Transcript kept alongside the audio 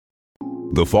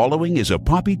The following is a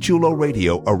Papi Chulo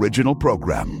Radio original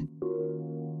program.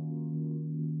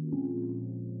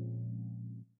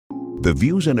 The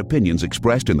views and opinions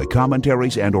expressed in the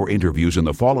commentaries and/or interviews in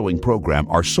the following program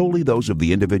are solely those of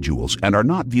the individuals and are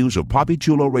not views of Papi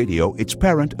Chulo Radio, its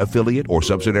parent, affiliate, or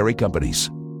subsidiary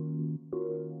companies.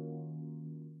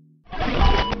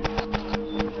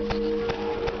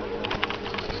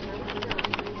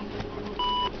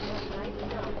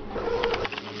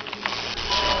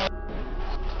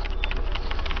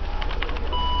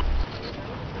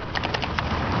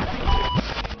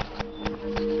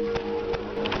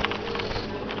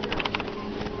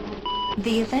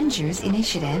 The Avengers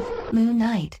Initiative, Moon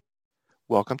Knight.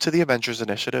 Welcome to the Avengers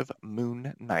Initiative,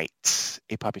 Moon Knight,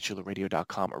 a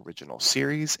PapiChuloRadio.com original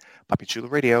series. Papi Chulo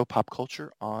Radio, pop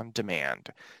culture on demand.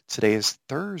 Today is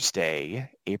Thursday,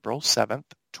 April 7th,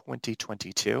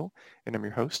 2022, and I'm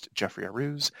your host, Jeffrey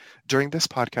Aruz. During this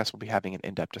podcast, we'll be having an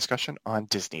in-depth discussion on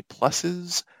Disney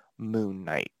Plus's Moon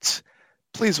Knight.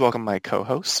 Please welcome my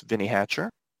co-hosts, Vinny Hatcher.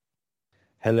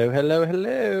 Hello, hello,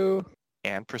 hello.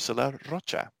 And Priscilla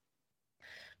Rocha.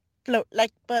 Float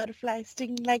like butterfly,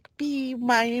 sting like bee.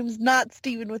 My name's not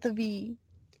Steven with a V.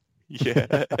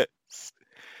 Yes.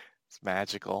 It's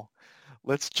magical.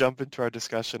 Let's jump into our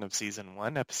discussion of Season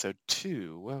 1, Episode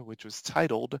 2, which was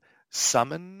titled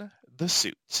Summon the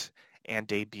Suit, and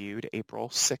debuted April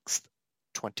 6th,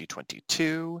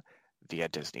 2022 via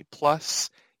Disney+.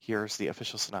 Here's the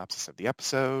official synopsis of the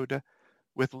episode.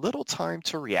 With little time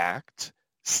to react,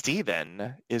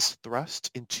 Steven is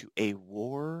thrust into a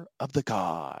war of the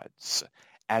gods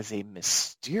as a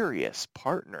mysterious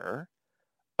partner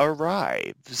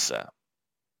arrives.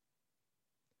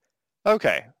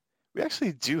 Okay, we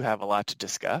actually do have a lot to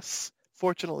discuss.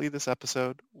 Fortunately, this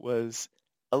episode was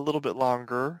a little bit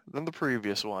longer than the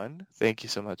previous one. Thank you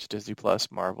so much, Disney+,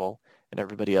 Marvel, and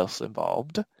everybody else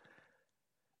involved.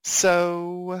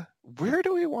 So, where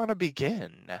do we want to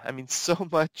begin? I mean,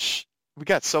 we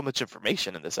got so much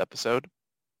information in this episode.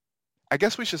 I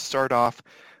guess we should start off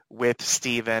with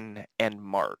Steven and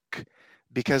Mark,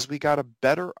 because we got a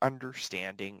better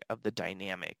understanding of the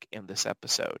dynamic in this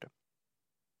episode.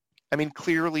 I mean,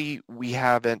 clearly we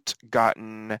haven't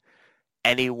gotten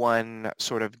anyone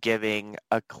sort of giving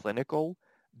a clinical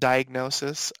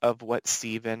diagnosis of what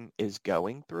Steven is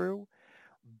going through,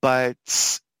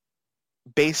 but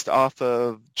based off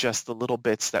of just the little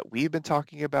bits that we've been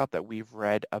talking about, that we've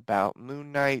read about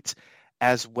Moon Knight,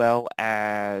 as well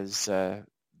as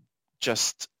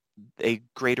just a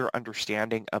greater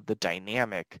understanding of the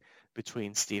dynamic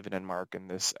between Steven and Mark in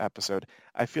this episode,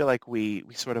 I feel like we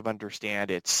sort of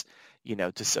understand it's,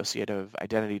 dissociative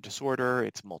identity disorder,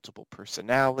 it's multiple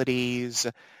personalities,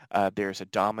 there's a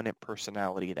dominant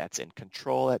personality that's in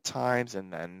control at times,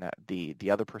 and then the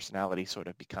other personality sort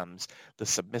of becomes the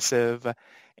submissive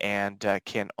and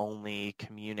can only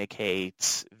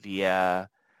communicate via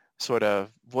sort of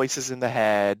voices in the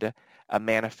head,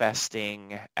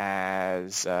 manifesting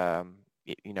as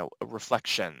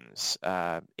reflections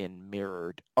in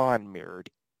mirrored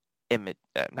objects.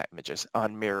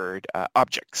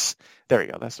 There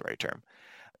you go, that's the right term.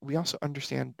 We also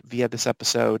understand via this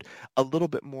episode a little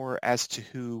bit more as to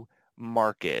who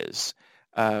Mark is.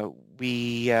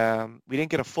 We didn't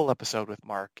get a full episode with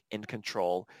Mark in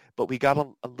control, but we got a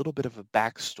little bit of a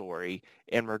backstory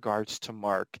in regards to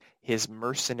Mark, his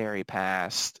mercenary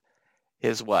past,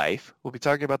 his wife. We'll be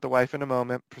talking about the wife in a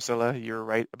moment. Priscilla, you're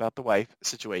right about the wife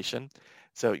situation.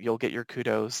 So you'll get your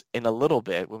kudos in a little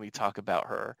bit when we talk about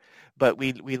her. But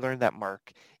we learn that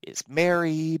Mark is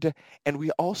married, and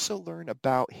we also learn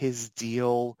about his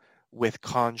deal with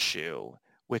Khonshu,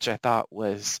 which I thought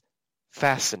was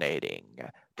fascinating.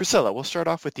 Priscilla, we'll start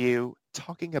off with you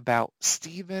talking about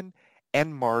Steven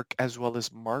and Mark, as well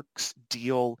as Mark's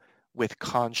deal with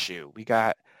Khonshu. We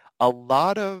got a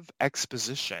lot of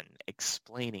exposition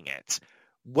explaining it.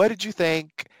 What did you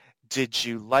think? Did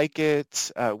you like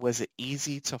it? Was it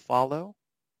easy to follow?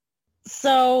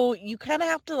 So you kind of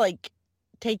have to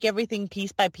take everything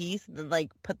piece by piece and then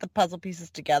put the puzzle pieces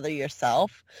together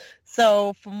yourself.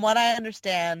 So from what I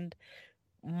understand,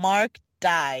 Mark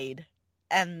died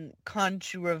and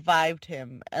Khonshu revived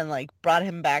him and brought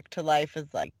him back to life as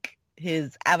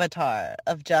his avatar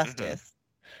of justice.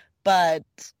 But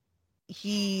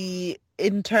he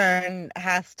in turn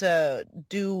has to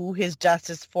do his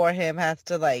justice for him, and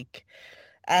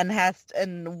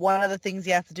one of the things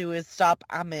he has to do is stop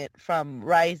Amit from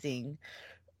rising.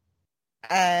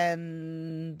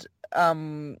 And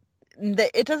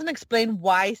it doesn't explain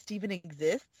why Steven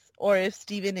exists or if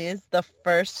Steven is the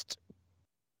first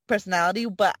personality,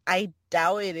 but I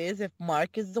doubt it is if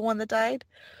Mark is the one that died.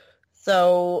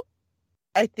 So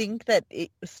I think that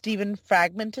Stephen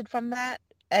fragmented from that,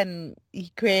 and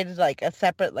he created like a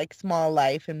separate, like, small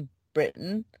life in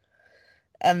Britain,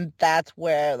 and that's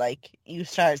where like you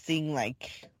start seeing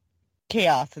like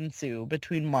chaos ensue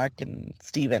between Mark and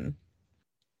Stephen.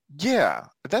 Yeah,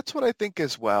 that's what I think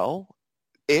as well.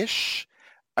 Ish.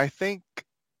 I think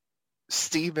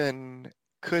Steven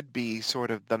could be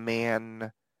sort of the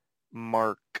man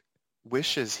Mark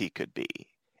wishes he could be,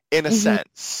 in a Hmm.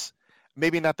 sense.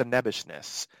 Maybe not the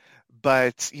nebbishness,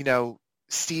 but,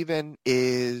 Steven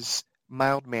is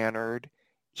mild-mannered.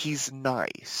 He's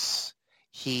nice.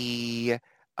 He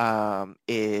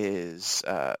is,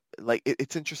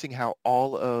 it's interesting how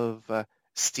all of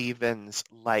Steven's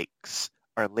likes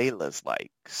are Layla's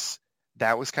likes.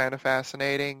 That was kind of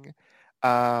fascinating.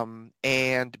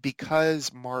 And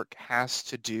because Mark has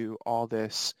to do all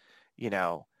this,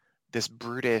 this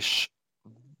brutish,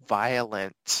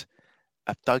 violent,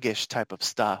 a thuggish type of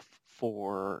stuff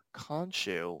for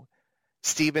Khonshu,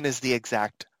 Stephen is the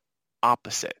exact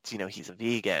opposite. He's a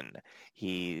vegan.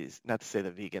 He's not to say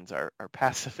that vegans are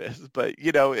pacifists, but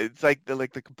it's like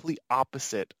the complete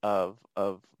opposite of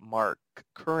Mark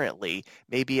currently.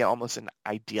 Maybe almost an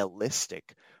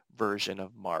idealistic version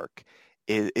of Mark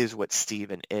is what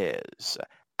Stephen is.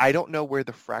 I don't know where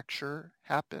the fracture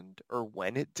happened or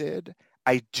when it did.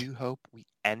 I do hope we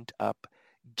end up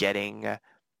getting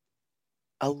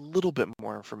a little bit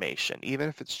more information, even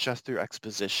if it's just through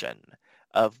exposition,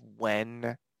 of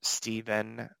when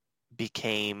Stephen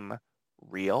became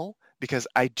real, because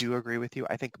I do agree with you.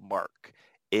 I think Mark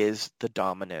is the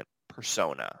dominant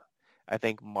persona. I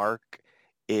think Mark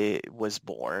was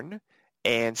born,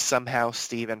 and somehow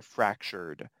Stephen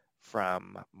fractured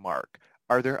from Mark.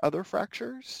 Are there other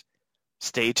fractures?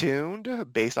 Stay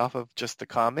tuned. Based off of just the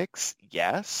comics,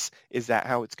 yes. Is that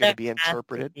how it's going There to be has to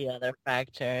interpreted? be other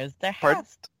fractures. There Pardon?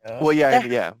 has to. Well, yeah, There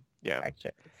has yeah.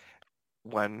 fractures.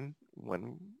 One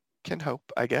can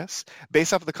hope, I guess.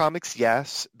 Based off of the comics,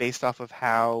 yes. Based off of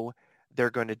how they're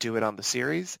going to do it on the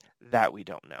series, that we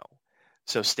don't know.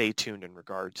 So stay tuned in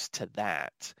regards to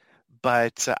that.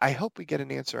 But I hope we get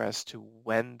an answer as to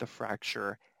when the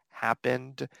fracture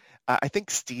happened. I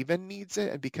think Steven needs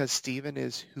it, and because Steven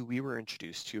is who we were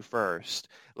introduced to first,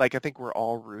 I think we're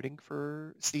all rooting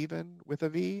for Steven with a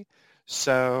V.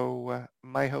 So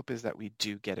my hope is that we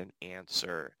do get an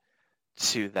answer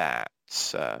to that.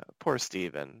 Poor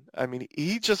Steven. I mean,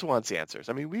 he just wants answers.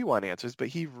 I mean, we want answers, but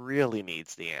he really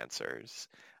needs the answers.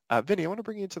 Vinny, I want to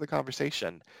bring you into the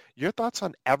conversation. Your thoughts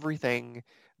on everything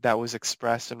that was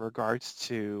expressed in regards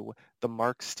to the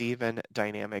Mark-Steven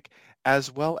dynamic,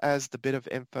 as well as the bit of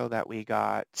info that we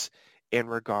got in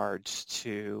regards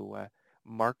to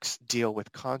Mark's deal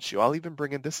with Khonshu. I'll even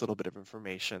bring in this little bit of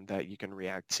information that you can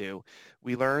react to.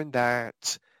 We learned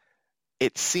that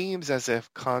it seems as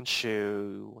if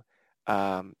Khonshu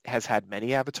has had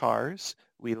many avatars.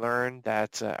 We learned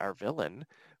that our villain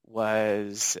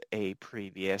was a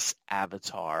previous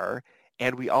avatar,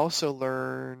 and we also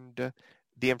learned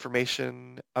the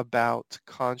information about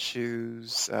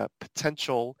Khonshu's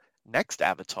potential next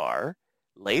avatar,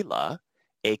 Layla,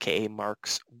 aka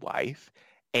Mark's wife.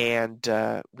 And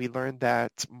we learned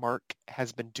that Mark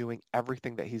has been doing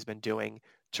everything that he's been doing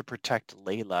to protect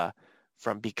Layla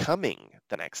from becoming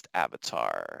the next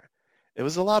avatar. It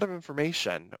was a lot of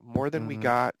information, more than we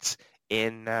got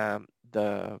in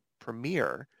the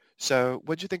premiere. So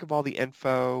what'd you think of all the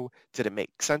info? Did it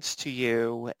make sense to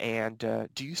you? And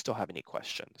do you still have any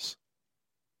questions?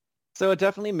 So it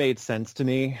definitely made sense to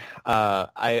me.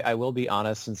 I will be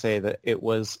honest and say that it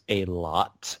was a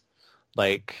lot.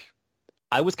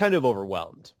 I was kind of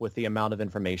overwhelmed with the amount of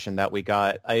information that we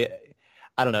got. I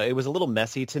don't know. It was a little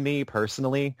messy to me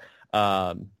personally.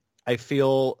 I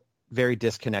feel very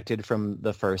disconnected from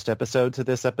the first episode to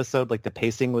this episode. The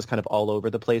pacing was kind of all over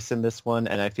the place in this one.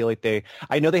 And I feel like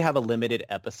I know they have a limited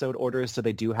episode order, so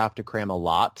they do have to cram a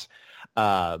lot.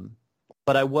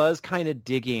 But I was kind of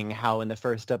digging how in the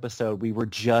first episode we were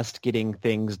just getting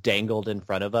things dangled in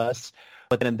front of us.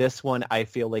 But then in this one, I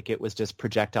feel like it was just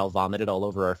projectile vomited all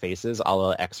over our faces, a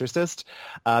la Exorcist.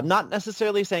 Not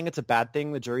necessarily saying it's a bad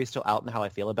thing. The jury's still out in how I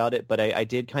feel about it. But I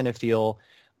did kind of feel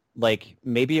like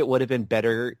maybe it would have been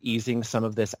better easing some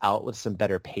of this out with some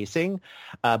better pacing.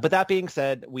 But that being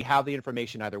said, we have the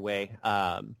information either way.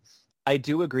 I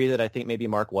do agree that I think maybe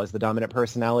Mark was the dominant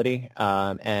personality.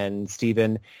 And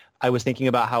Steven, I was thinking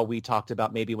about how we talked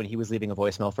about maybe when he was leaving a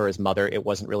voicemail for his mother, it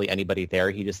wasn't really anybody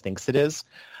there. He just thinks it is.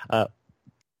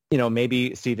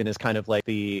 Maybe Steven is kind of like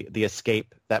the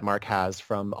escape that Mark has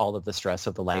from all of the stress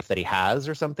of the life that he has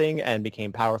or something and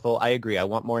became powerful. I agree. I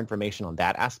want more information on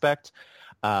that aspect.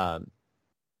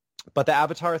 But the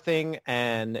Avatar thing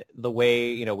and the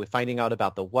way, we're finding out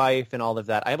about the wife and all of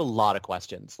that, I have a lot of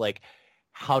questions. Like,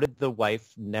 how did the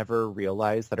wife never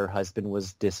realize that her husband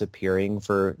was disappearing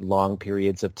for long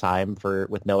periods of time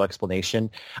with no explanation?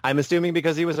 I'm assuming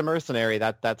because he was a mercenary,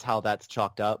 that's how that's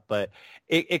chalked up. But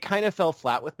it kind of fell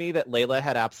flat with me that Layla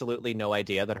had absolutely no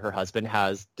idea that her husband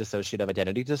has dissociative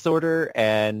identity disorder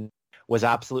and was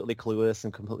absolutely clueless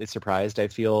and completely surprised. I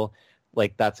feel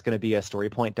like that's going to be a story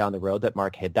point down the road that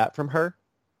Mark hid that from her.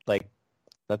 Like,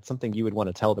 that's something you would want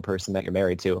to tell the person that you're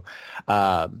married to.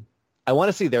 I want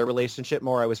to see their relationship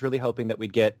more. I was really hoping that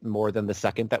we'd get more than the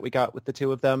second that we got with the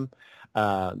two of them.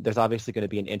 There's obviously going to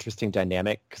be an interesting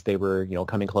dynamic because they were,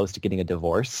 coming close to getting a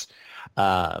divorce.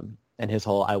 And his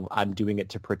whole, I'm doing it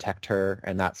to protect her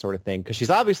and that sort of thing, because she's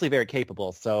obviously very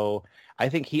capable. So I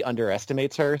think he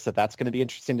underestimates her. So that's going to be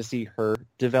interesting to see her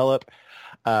develop.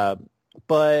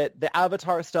 But the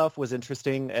Avatar stuff was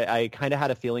interesting. I kind of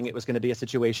had a feeling it was going to be a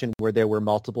situation where there were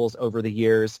multiples over the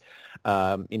years.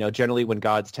 Generally when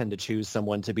gods tend to choose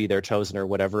someone to be their chosen or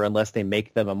whatever, unless they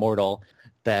make them immortal,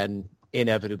 then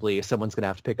inevitably someone's going to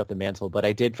have to pick up the mantle. But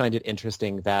I did find it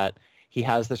interesting that he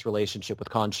has this relationship with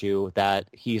Khonshu, that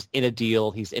he's in a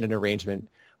deal, he's in an arrangement,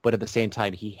 but at the same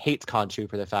time he hates Khonshu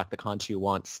for the fact that Khonshu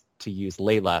wants to use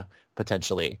Layla,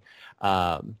 potentially.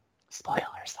 Spoiler,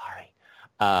 sorry.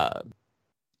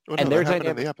 Well, and no, their that happened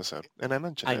in dynamic. the episode, and I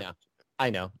mentioned it. I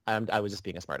know. I was just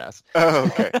being a smartass. Oh,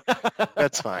 okay.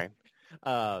 That's fine.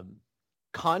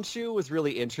 Khonshu was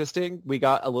really interesting. We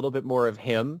got a little bit more of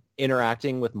him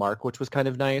interacting with Mark, which was kind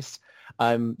of nice.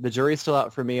 The jury's still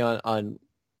out for me on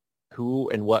who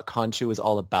and what Khonshu is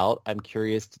all about. I'm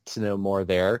curious to know more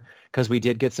there, because we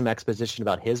did get some exposition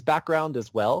about his background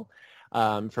as well.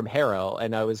 From Harrow,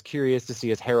 and I was curious to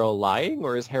see, is Harrow lying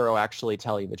or is Harrow actually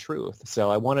telling the truth?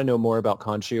 So I want to know more about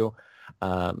Khonshu.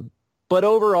 But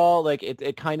overall, like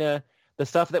it kind of, the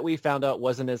stuff that we found out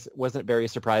wasn't very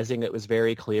surprising. It was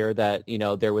very clear that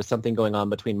there was something going on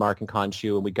between Mark and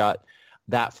Khonshu, and we got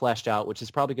that fleshed out, which is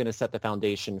probably going to set the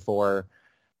foundation for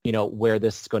where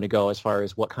this is going to go as far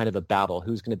as what kind of a battle,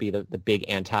 who's going to be the big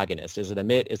antagonist. Is it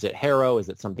Amit? Is it Harrow? Is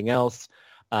it something else?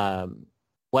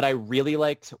 What I really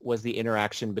liked was the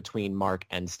interaction between Mark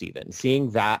and Steven.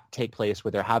 Seeing that take place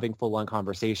where they're having full-on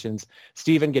conversations,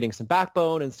 Steven getting some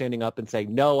backbone and standing up and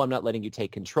saying, no, I'm not letting you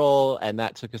take control. And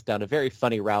that took us down a very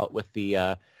funny route with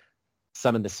the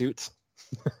summon the suits,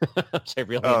 which I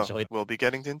really enjoyed. We'll be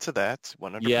getting into that,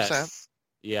 100%.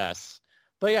 Yes.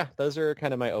 But yeah, those are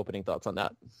kind of my opening thoughts on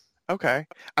that. Okay.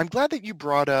 I'm glad that you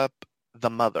brought up the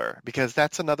mother, because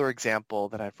that's another example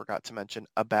that I forgot to mention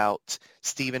about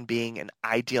Steven being an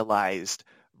idealized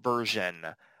version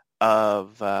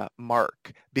of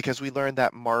Mark, because we learned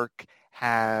that Mark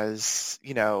has,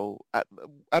 I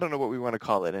don't know what we want to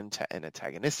call it, an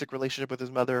antagonistic relationship with his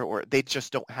mother, or they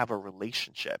just don't have a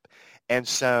relationship. And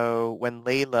so when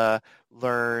Layla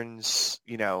learns,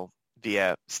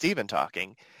 via Steven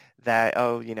talking, that,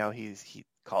 he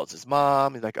calls his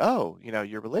mom, he's like, oh,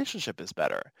 your relationship is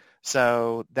better.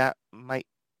 So that might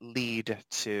lead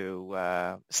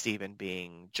to Steven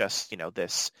being just,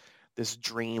 this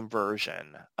dream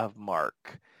version of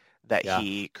Mark that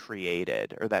he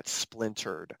created, or that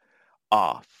splintered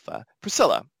off.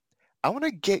 Priscilla, I want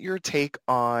to get your take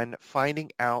on finding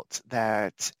out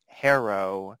that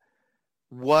Harrow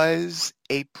was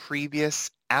a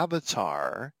previous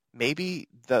Avatar, maybe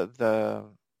the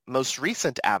most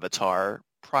recent Avatar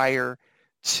prior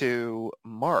to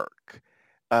Mark,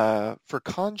 for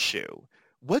Khonshu.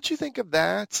 What'd you think of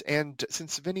that? And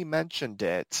since Vinny mentioned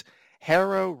it,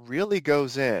 Harrow really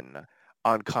goes in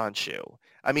on Khonshu.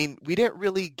 I mean, we didn't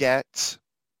really get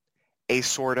a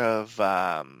sort of,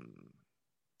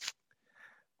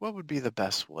 what would be the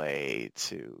best way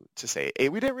to say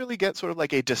it? We didn't really get sort of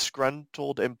like a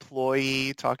disgruntled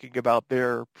employee talking about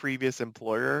their previous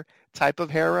employer type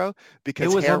of Harrow,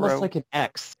 because it was Harrow, almost like an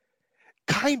ex.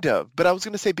 Kind of, but I was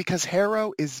going to say, because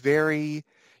Harrow is very,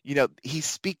 he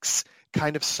speaks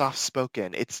kind of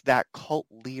soft-spoken. It's that cult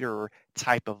leader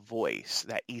type of voice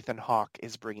that Ethan Hawke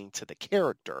is bringing to the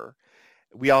character.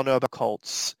 We all know about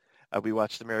cults. We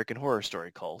watched American Horror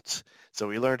Story Cults, so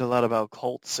we learned a lot about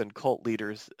cults and cult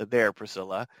leaders there,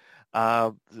 Priscilla.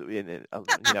 It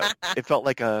felt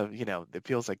like it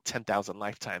feels like 10,000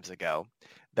 lifetimes ago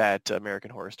that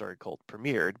American Horror Story Cult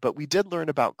premiered, but we did learn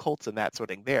about cults and that sort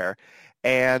of thing there.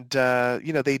 And,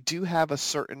 they do have a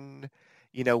certain,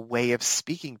 way of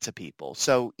speaking to people.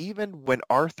 So even when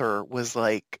Arthur was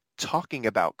like talking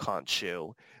about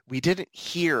Khonshu, we didn't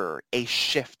hear a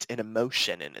shift in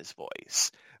emotion in his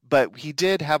voice, but he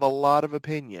did have a lot of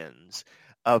opinions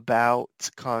about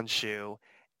Khonshu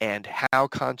and how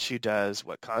Khonshu does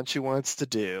what Khonshu wants to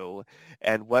do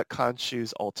and what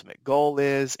Khonshu's ultimate goal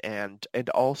is, and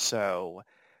also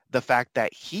the fact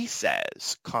that he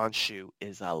says Khonshu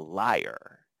is a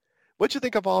liar. What'd you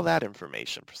think of all that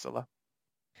information, Priscilla?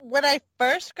 When I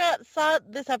first saw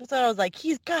this episode, I was like,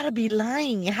 he's got to be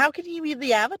lying. How can he be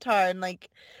the Avatar? And like,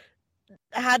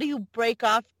 how do you break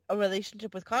off a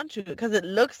relationship with Khonshu? Because it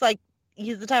looks like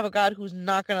he's the type of god who's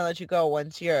not going to let you go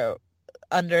once you're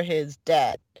under his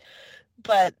debt.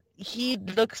 But he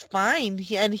looks fine,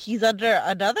 and he's under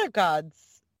another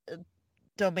god's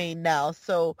domain now.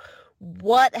 So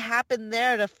what happened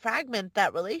there to fragment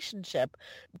that relationship?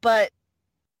 But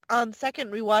on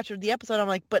second rewatch of the episode, I'm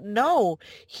like, but no,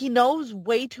 he knows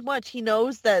way too much. He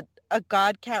knows that a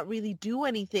god can't really do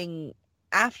anything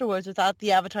afterwards without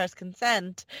the Avatar's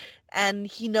consent, and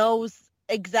he knows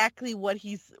exactly what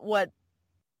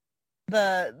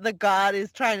the god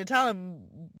is trying to tell him,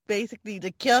 basically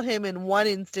to kill him in one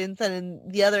instance, and in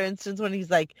the other instance when he's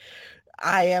like,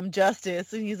 I am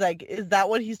justice, and he's like, is that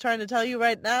what he's trying to tell you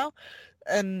right now?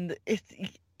 And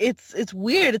it's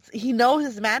weird. He knows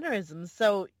his mannerisms,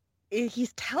 so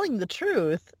he's telling the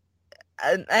truth,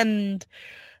 and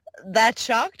that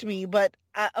shocked me. But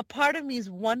a part of me is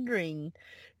wondering,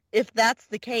 if that's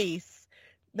the case,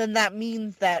 then that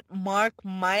means that Mark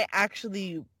might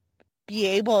actually be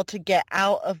able to get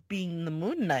out of being the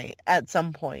Moon Knight at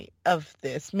some point of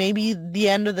this. Maybe the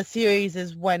end of the series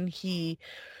is when he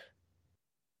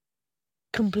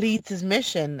completes his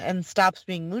mission and stops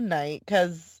being Moon Knight,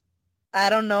 because I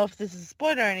don't know if this is a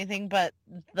spoiler or anything, but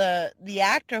the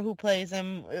actor who plays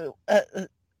him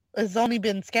has only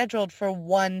been scheduled for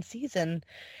one season.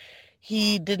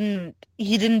 He didn't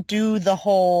do the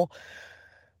whole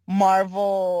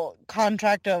Marvel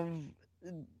contract of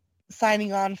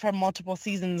signing on for multiple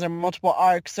seasons or multiple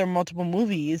arcs or multiple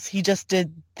movies. He just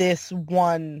did this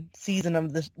one season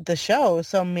of the show.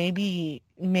 So maybe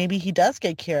he does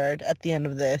get cured at the end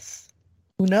of this.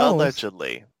 Who knows?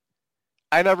 Allegedly.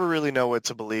 I never really know what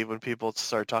to believe when people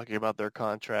start talking about their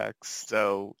contracts.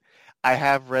 So I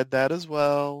have read that as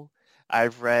well.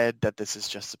 I've read that this is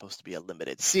just supposed to be a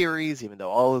limited series, even though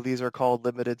all of these are called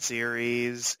limited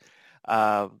series.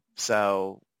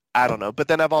 So I don't know. But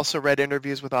then I've also read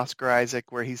interviews with Oscar Isaac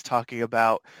where he's talking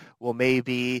about, well,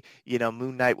 maybe,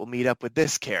 Moon Knight will meet up with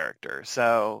this character.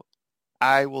 So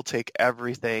I will take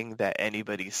everything that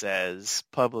anybody says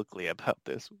publicly about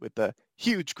this with a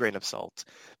huge grain of salt,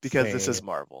 because this is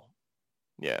Marvel.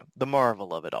 Yeah, the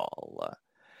Marvel of it all.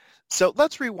 So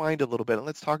let's rewind a little bit and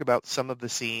let's talk about some of the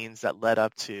scenes that led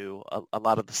up to a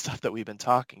lot of the stuff that we've been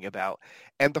talking about.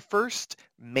 And the first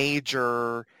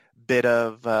major bit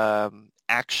of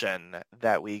action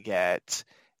that we get,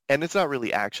 and it's not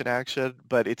really action,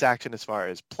 but it's action as far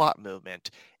as plot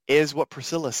movement, is what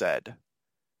Priscilla said.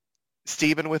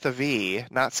 Steven with a V,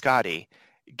 not Scotty,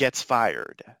 gets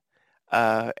fired.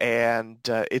 And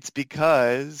it's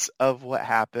because of what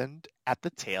happened at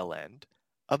the tail end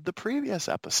of the previous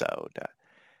episode.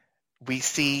 We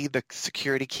see the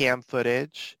security cam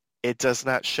footage. It does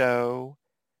not show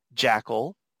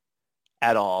Jackal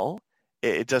at all.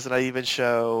 It does not even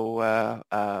show,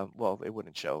 well, it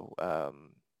wouldn't show,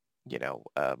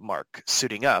 Mark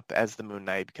suiting up as the Moon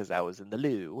Knight because that was in the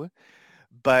loo.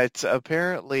 But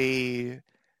apparently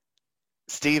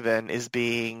Steven is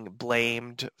being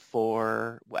blamed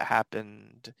for what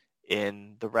happened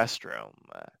in the restroom,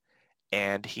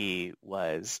 and he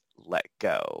was let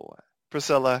go.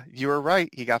 Priscilla, you were right.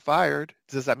 He got fired.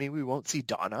 Does that mean we won't see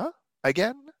Donna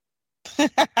again?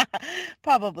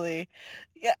 Probably.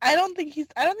 Yeah, I don't think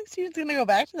Steven's gonna go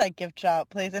back to that gift shop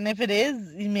place. And if it is,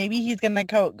 maybe he's gonna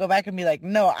go back and be like,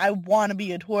 no, I want to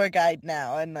be a tour guide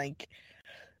now, and like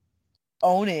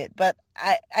own it. But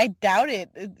I doubt it.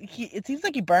 It seems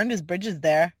like he burned his bridges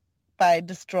there by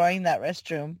destroying that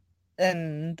restroom.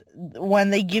 And when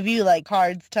they give you like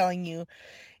cards telling you,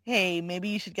 hey, maybe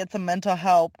you should get some mental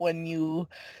help when you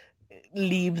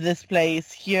leave this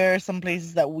place. Here are some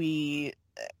places that we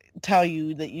tell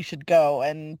you that you should go,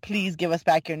 and please give us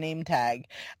back your name tag.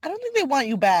 I don't think they want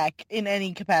you back in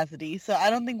any capacity, so I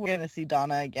don't think we're going to see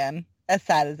Donna again, as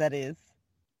sad as that is.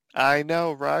 I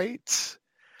know, right?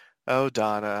 Oh,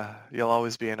 Donna, you'll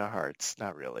always be in our hearts.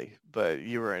 Not really, but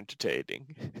you were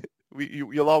entertaining.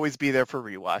 You'll always be there for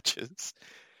rewatches.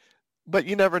 But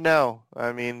you never know.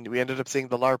 I mean, we ended up seeing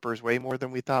the LARPers way more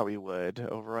than we thought we would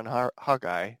over on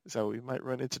Hawkeye, so we might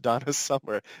run into Donna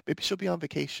somewhere. Maybe she'll be on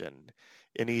vacation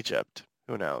in Egypt.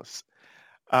 Who knows?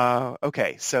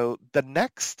 Okay, so the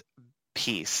next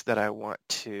piece that I want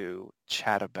to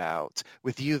chat about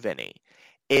with you, Vinny,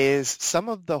 is some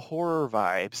of the horror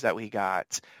vibes that we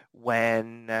got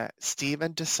when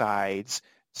Steven decides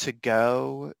to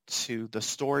go to the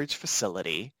storage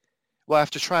facility, well,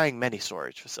 after trying many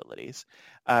storage facilities,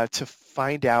 to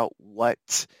find out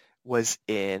what was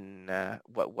in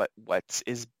what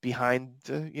is behind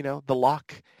the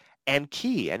lock and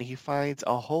key, and he finds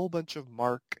a whole bunch of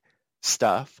Mark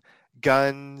stuff,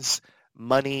 guns,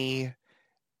 money,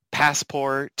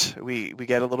 passport. We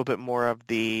get a little bit more of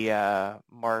the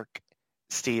Mark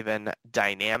Steven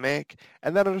dynamic,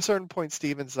 and then at a certain point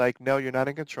Steven's like, no, you're not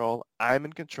in control, I'm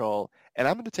in control, and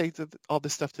I'm going to take all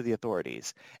this stuff to the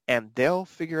authorities, and they'll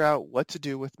figure out what to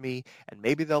do with me, and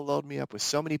maybe they'll load me up with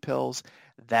so many pills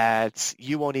that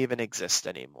you won't even exist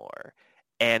anymore.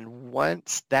 And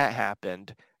once that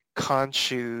happened,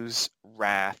 Khonshu's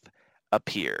wrath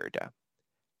appeared.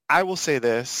 I will say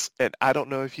this, and I don't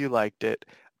know if you liked it,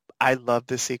 I love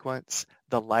this sequence.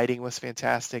 The lighting was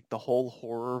fantastic. The whole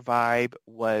horror vibe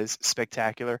was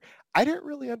spectacular. I didn't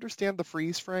really understand the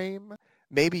freeze frame.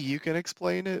 Maybe you can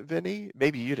explain it, Vinny.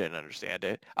 Maybe you didn't understand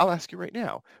it. I'll ask you right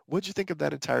now. What'd you think of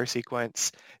that entire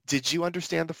sequence? Did you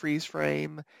understand the freeze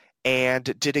frame? And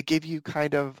did it give you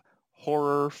kind of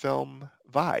horror film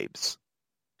vibes?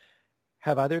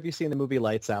 Have either of you seen the movie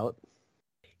Lights Out?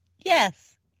 Yes.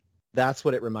 That's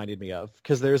what it reminded me of,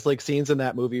 because there's like scenes in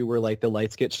that movie where like the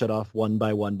lights get shut off one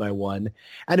by one by one.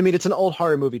 And I mean, it's an old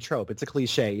horror movie trope. It's a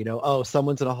cliche, oh,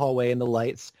 someone's in a hallway and the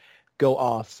lights go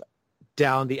off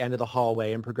down the end of the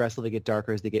hallway and progressively get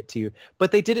darker as they get to you.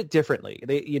 But they did it differently.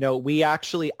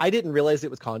 I didn't realize it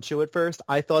was Khonshu at first.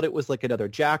 I thought it was like another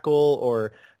Jackal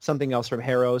or something else from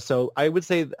Harrow. So I would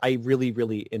say I really,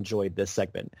 really enjoyed this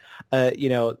segment.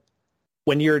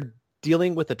 When you're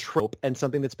dealing with a trope and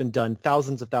something that's been done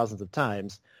thousands of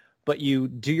times, but you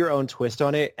do your own twist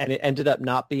on it, and it ended up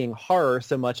not being horror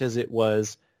so much as it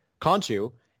was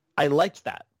Khonshu, I liked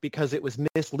that because it was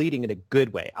misleading in a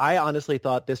good way. I honestly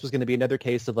thought this was going to be another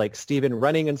case of like Steven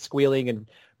running and squealing and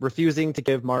refusing to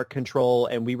give Mark control,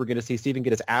 and we were going to see Steven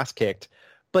get his ass kicked.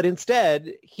 But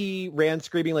instead, he ran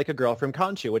screaming like a girl from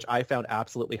Khonshu, which I found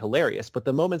absolutely hilarious. But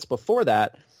the moments before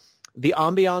that, the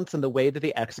ambiance and the way that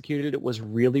they executed it was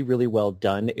really, really well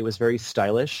done. It was very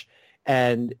stylish.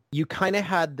 And you kind of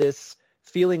had this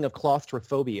feeling of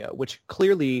claustrophobia, which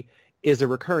clearly is a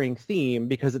recurring theme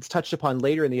because it's touched upon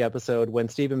later in the episode when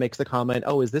Steven makes the comment,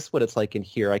 oh, is this what it's like in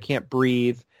here? I can't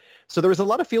breathe. So there was a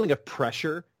lot of feeling of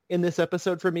pressure in this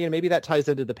episode for me, and maybe that ties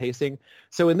into the pacing.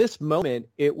 So in this moment,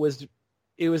 it was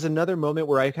another moment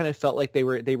where I kind of felt like they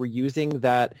were using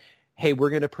that, hey, we're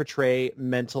going to portray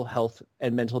mental health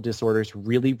and mental disorders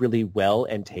really, really well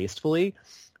and tastefully,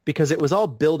 because it was all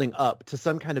building up to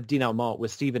some kind of denouement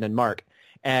with Steven and Mark.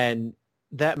 And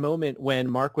that moment when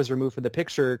Mark was removed from the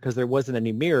picture because there wasn't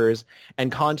any mirrors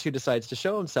and Khonshu decides to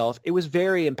show himself, it was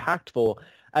very impactful.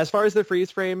 As far as the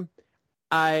freeze frame,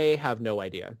 I have no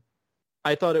idea.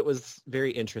 I thought it was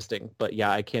very interesting, but yeah,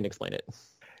 I can't explain it.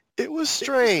 It was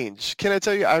strange. Can I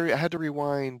tell you, I had to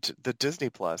rewind the Disney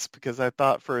Plus because I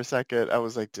thought for a second, I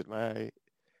was like, did my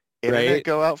internet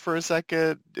go out for a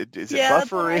second? Is it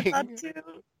buffering? That's what I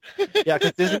thought too. Yeah,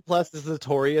 because Disney Plus is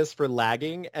notorious for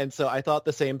lagging, and so I thought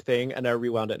the same thing, and I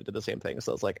rewound it into the same thing.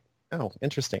 So I was like, oh,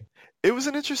 interesting. It was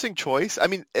an interesting choice. I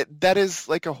mean, that is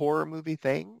like a horror movie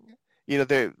thing.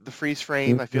 The freeze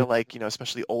frame, I feel like,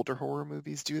 especially older horror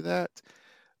movies do that.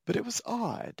 But it was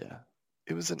odd.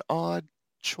 It was an odd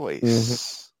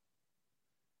choice.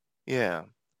 Yeah.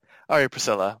 All right,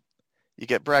 Priscilla, you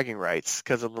get bragging rights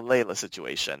because of the Layla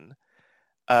situation.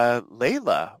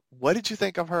 Layla, what did you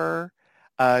think of her?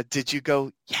 Did you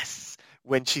go, yes,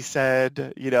 when she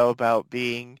said, about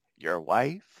being your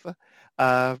wife?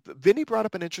 Vinny brought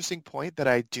up an interesting point that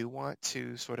I do want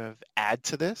to sort of add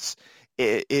to this,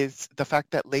 is the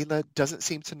fact that Layla doesn't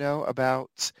seem to know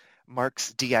about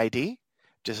Mark's DID,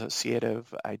 dissociative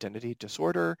identity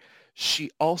disorder. She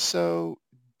also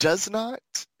does not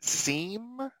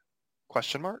seem,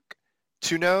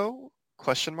 to know,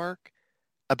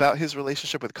 about his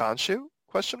relationship with Khonshu,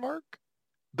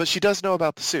 but she does know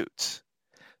about the suits.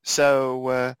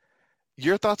 So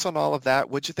your thoughts on all of that,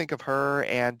 what'd you think of her,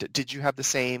 and did you have the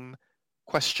same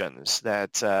questions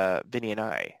that Vinny and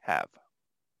I have?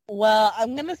 Well,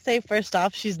 I'm going to say first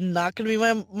off, she's not going to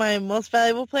be my most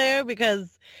valuable player because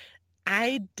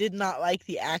I did not like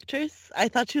the actress. I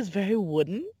thought she was very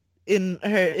wooden in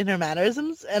her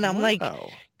mannerisms, and I'm like,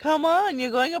 come on,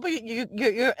 you're going up,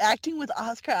 you're acting with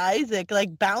Oscar Isaac,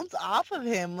 like bounce off of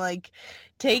him, like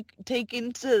take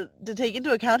into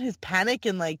account his panic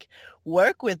and like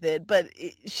work with it. But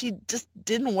she just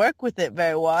didn't work with it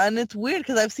very well, and it's weird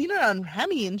because I've seen her on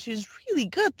Remy and she's really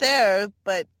good there,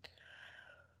 but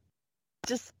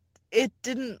just it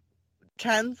didn't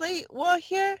translate well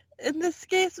here in this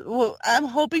case. Well, I'm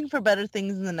hoping for better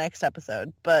things in the next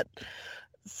episode, but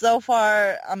so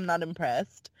far I'm not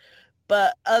impressed.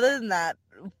 But other than that,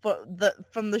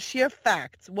 from the sheer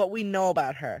facts, what we know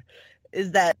about her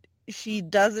is that she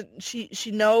knows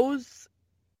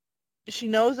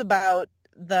about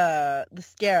the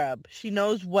scarab. She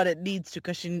knows what it leads to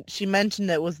because she mentioned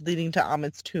it was leading to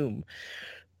Amit's tomb,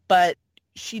 but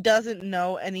she doesn't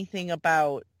know anything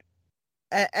about.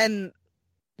 And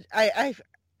I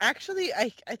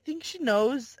think she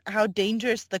knows how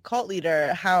dangerous the cult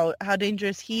leader, how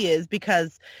dangerous he is,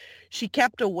 because she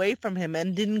kept away from him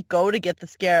and didn't go to get the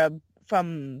scarab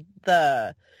from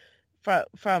the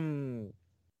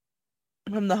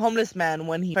homeless man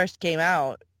when he first came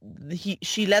out.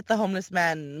 She let the homeless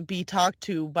man be talked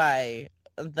to by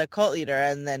the cult leader,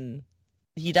 and then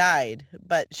he died.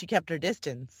 But she kept her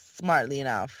distance, smartly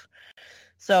enough.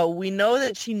 So we know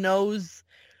that she knows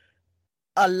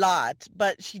a lot,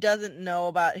 but she doesn't know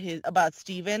about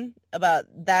Steven, about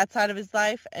that side of his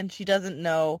life, and she doesn't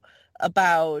know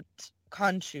about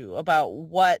Khonshu, about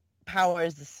what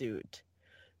powers the suit.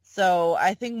 So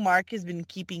I think Mark has been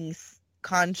keeping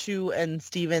Khonshu and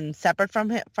Steven separate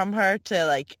from her to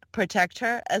like protect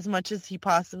her as much as he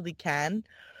possibly can.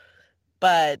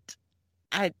 But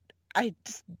I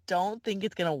just don't think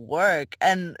it's gonna work.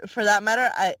 And for that matter,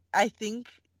 I think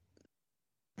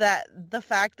that the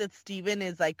fact that Steven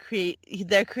is like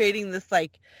they're creating this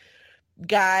like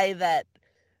guy that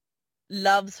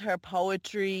loves her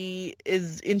poetry,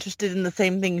 is interested in the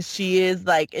same things she is,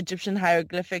 like Egyptian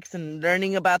hieroglyphics and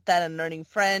learning about that and learning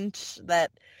French, that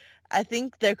I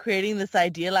think they're creating this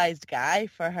idealized guy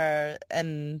for her.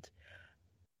 And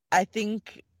I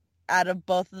think out of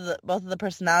both of the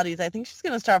personalities, I think she's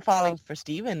going to start falling for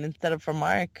Steven instead of for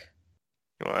Mark.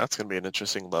 Well, that's going to be an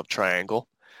interesting love triangle.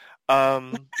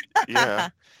 Yeah.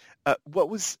 What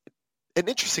was an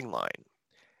interesting line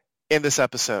in this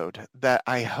episode that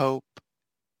I hope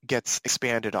gets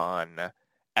expanded on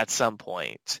at some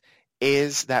point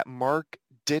is that Mark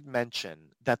did mention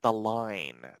that the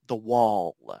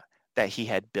wall that he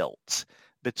had built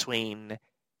between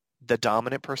the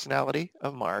dominant personality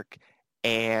of Mark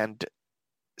and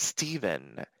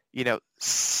Steven,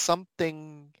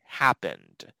 something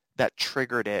happened that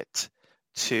triggered it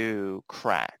to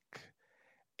crack.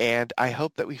 And I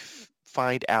hope that we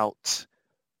find out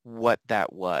what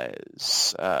that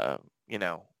was,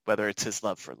 whether it's his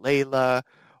love for Layla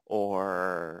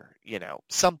or,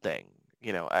 something.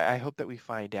 I hope that we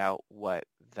find out what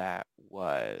that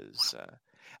was.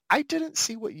 I didn't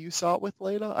see what you saw with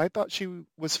Layla. I thought she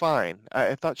was fine.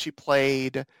 I thought she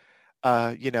played,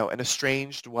 an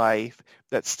estranged wife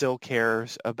that still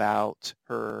cares about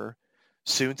her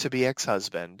soon-to-be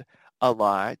ex-husband a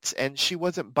lot, and she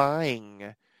wasn't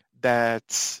buying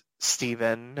that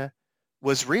Steven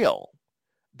was real,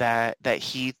 that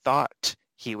he thought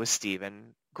he was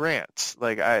Steven Grant.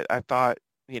 Like, I thought,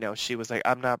 she was like,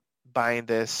 I'm not buying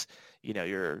this,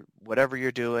 you're whatever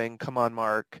you're doing, come on,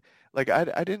 Mark. Like,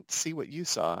 I didn't see what you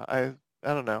saw. I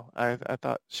don't know. I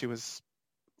thought she was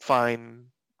fine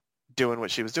doing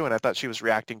what she was doing. I thought she was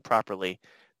reacting properly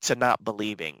to not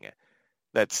believing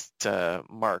that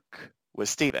Mark was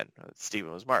Steven.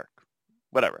 Steven was Mark.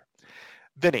 Whatever.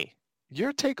 Vinny,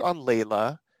 your take on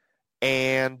Layla,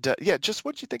 and just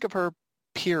what you think of her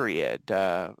period.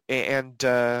 Do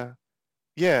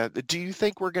you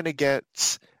think we're going to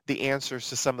get the answers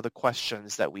to some of the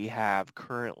questions that we have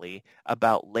currently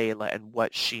about Layla and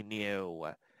what she knew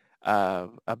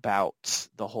about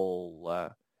the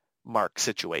whole Mark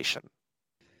situation?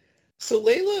 So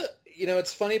Layla,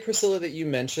 it's funny, Priscilla, that you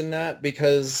mentioned that,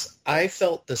 because I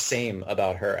felt the same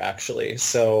about her, actually.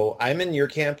 So I'm in your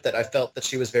camp that I felt that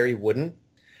she was very wooden.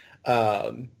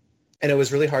 And it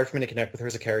was really hard for me to connect with her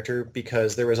as a character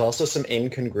because there was also some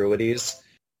incongruities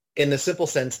in the simple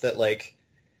sense that, like,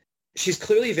 she's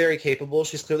clearly very capable.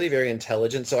 She's clearly very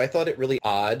intelligent. So I thought it really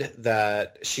odd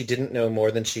that she didn't know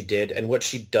more than she did. And what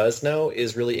she does know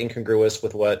is really incongruous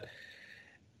with what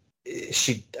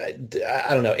I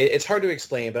don't know. It's hard to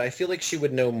explain, but I feel like she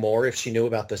would know more if she knew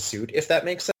about the suit, if that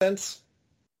makes sense.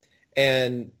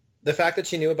 And the fact that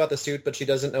she knew about the suit, but she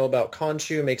doesn't know about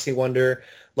Khonshu makes me wonder,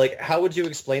 like, how would you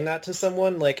explain that to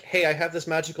someone? Like, hey, I have this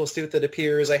magical suit that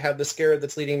appears. I have the scarab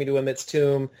that's leading me to Amit's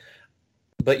tomb.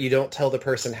 But you don't tell the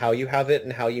person how you have it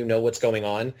and how you know what's going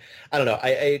on. I don't know.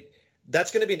 I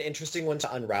that's going to be an interesting one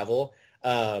to unravel.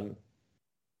 I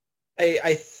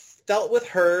felt with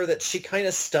her that she kind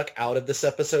of stuck out of this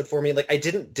episode for me. Like, I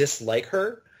didn't dislike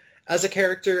her as a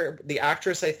character. The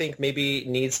actress, I think, maybe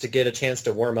needs to get a chance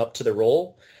to warm up to the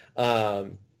role because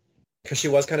she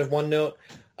was kind of one note.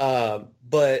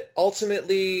 But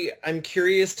ultimately, I'm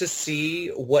curious to see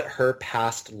what her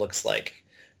past looks like.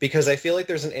 Because I feel like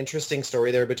there's an interesting story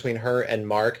there between her and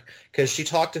Mark, because she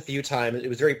talked a few times, it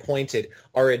was very pointed,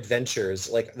 our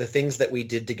adventures, like the things that we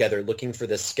did together looking for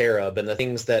the scarab and the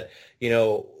things that,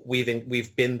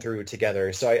 we've been through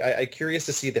together. So I'm curious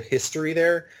to see the history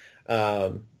there.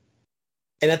 And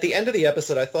at the end of the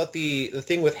episode, I thought the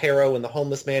thing with Harrow and the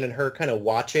homeless man and her kind of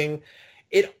watching,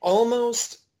 it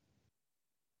almost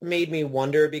made me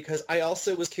wonder, because I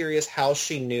also was curious how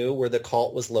she knew where the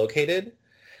cult was located.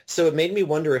 So it made me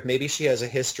wonder if maybe she has a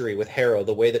history with Harrow,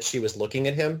 the way that she was looking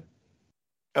at him.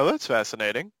 Oh, that's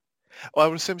fascinating. Well, I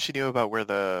would assume she knew about where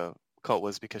the cult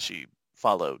was because she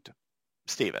followed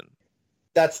Steven.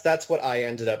 That's what I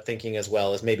ended up thinking as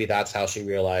well, is maybe that's how she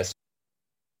realized.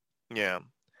 Yeah.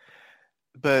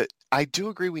 But I do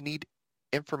agree we need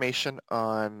information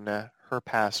on her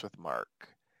past with Mark,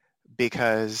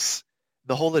 because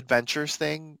the whole Adventures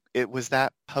thing, it was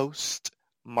that post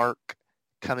Mark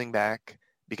coming back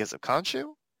because of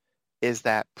Khonshu? Is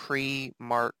that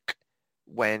pre-Mark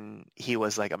when he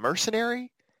was like a mercenary,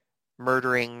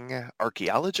 murdering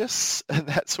archaeologists and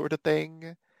that sort of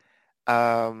thing?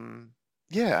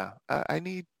 Yeah, I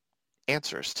need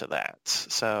answers to that.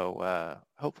 So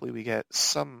hopefully we get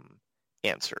some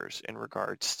answers in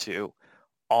regards to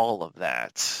all of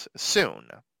that soon.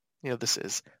 This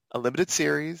is a limited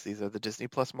series. These are the Disney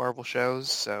Plus Marvel shows,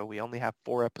 so we only have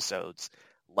 4 episodes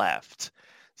left.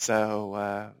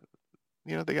 So,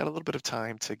 they got a little bit of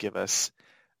time to give us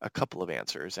a couple of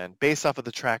answers. And based off of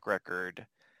the track record,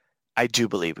 I do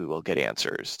believe we will get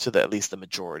answers to at least the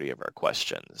majority of our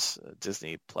questions.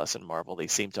 Disney Plus and Marvel, they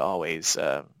seem to always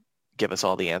give us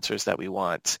all the answers that we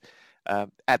want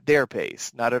at their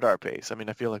pace, not at our pace. I mean,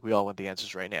 I feel like we all want the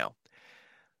answers right now.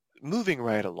 Moving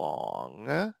right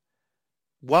along,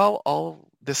 while all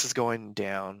this is going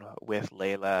down with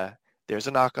Layla, there's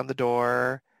a knock on the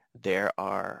door. There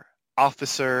are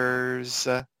officers,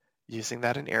 using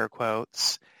that in air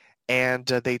quotes, and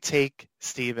they take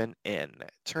Steven in.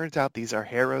 Turns out these are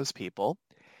Harrow's people,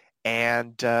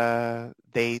 and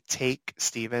they take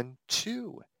Steven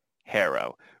to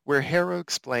Harrow, where Harrow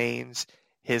explains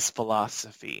his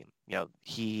philosophy.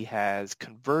 He has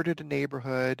converted a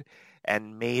neighborhood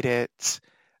and made it,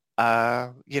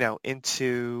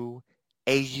 into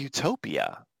a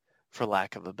utopia, for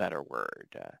lack of a better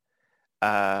word.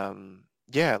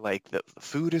 Like the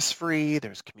food is free,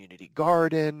 there's community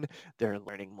garden, they're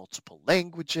learning multiple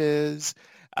languages,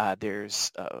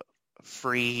 there's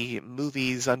free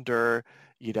movies under,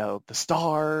 the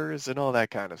stars and all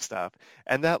that kind of stuff.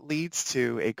 And that leads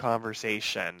to a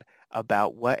conversation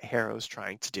about what Harrow's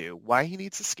trying to do, why he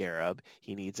needs a scarab.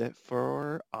 He needs it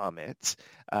for Amit,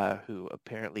 who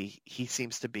apparently he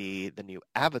seems to be the new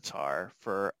avatar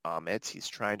for Amit. He's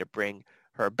trying to bring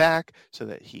her back so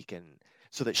that she can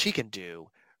do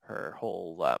her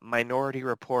whole Minority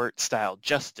Report style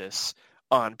justice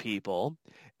on people.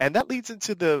 And that leads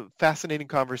into the fascinating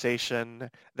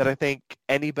conversation that I think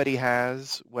anybody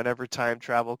has whenever time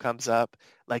travel comes up.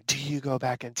 Like, do you go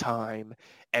back in time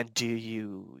and do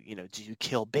you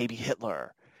kill baby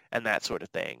Hitler and that sort of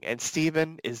thing? And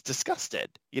Steven is disgusted.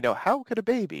 How could a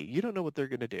baby? You don't know what they're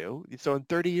going to do. So in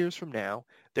 30 years from now,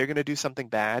 they're going to do something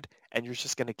bad and you're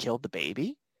just going to kill the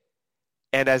baby?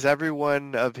 And as every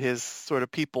one of his sort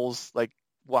of peoples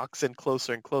walks in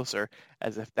closer and closer,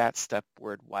 as if that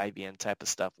step-word YVN type of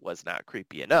stuff was not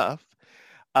creepy enough,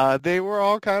 they were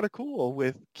all kind of cool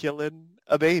with killing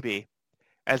a baby.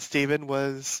 And Steven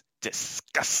was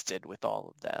disgusted with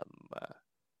all of them.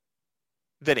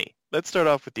 Vinny, let's start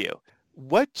off with you.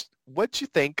 What you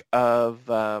think of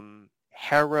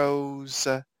Harrow's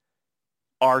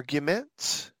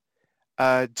argument?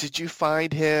 Did you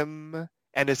find him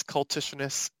and his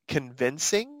cultishness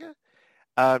convincing?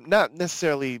 Not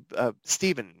necessarily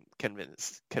Steven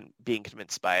being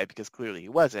convinced by it, because clearly he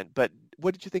wasn't, but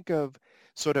what did you think of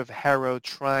sort of Harrow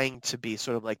trying to be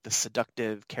sort of like the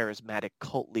seductive, charismatic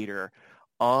cult leader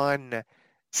on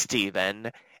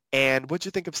Steven? And what did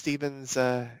you think of Steven's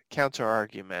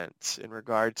counter-argument in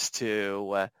regards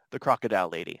to the crocodile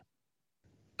lady?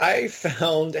 I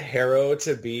found Harrow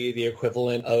to be the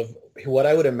equivalent of what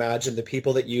I would imagine the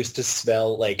people that used to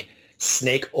smell like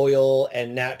snake oil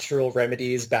and natural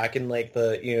remedies back in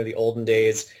the olden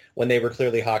days, when they were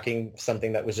clearly hawking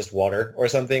something that was just water or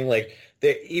something.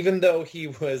 Even though he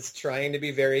was trying to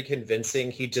be very convincing,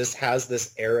 he just has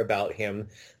this air about him.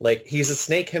 Like he's a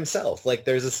snake himself. Like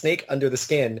there's a snake under the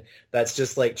skin that's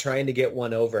just trying to get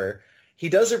one over. He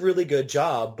does a really good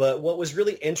job, but what was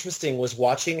really interesting was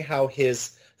watching how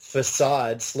his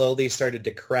facade slowly started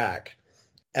to crack.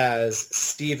 as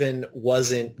Steven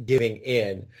wasn't giving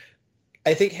in.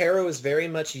 I think Harrow is very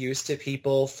much used to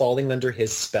people falling under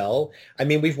his spell. I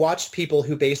mean, we've watched people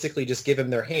who basically just give him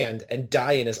their hand and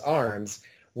die in his arms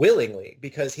willingly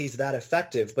because he's that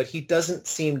effective, but he doesn't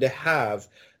seem to have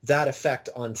that effect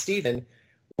on Steven,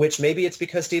 which maybe it's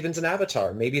because Steven's an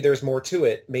avatar. Maybe there's more to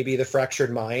it. Maybe the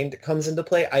fractured mind comes into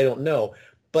play. I don't know.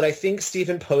 But I think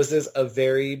Steven poses a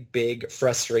very big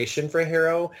frustration for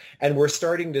Harrow, and we're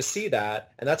starting to see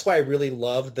that. And that's why I really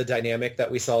loved the dynamic that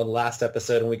we saw in the last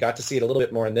episode, and we got to see it a little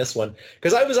bit more in this one.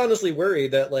 Because I was honestly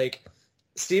worried that, like,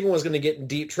 Steven was going to get in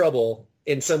deep trouble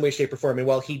in some way, shape, or form. And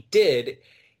while he did,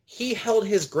 he held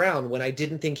his ground when I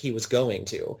didn't think he was going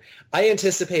to. I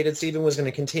anticipated Steven was going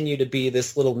to continue to be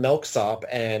this little milksop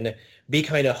and be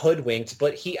kind of hoodwinked,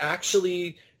 but he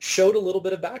actually showed a little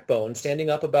bit of backbone, standing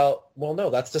up about, well,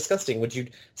 no, that's disgusting.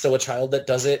 So a child that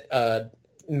does it,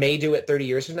 may do it 30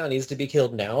 years from now, needs to be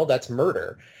killed now? That's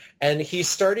murder. And he's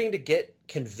starting to get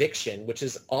conviction, which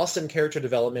is awesome character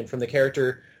development from the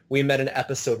character we met in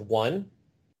episode 1.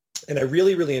 And I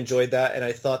really, really enjoyed that. And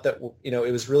I thought that,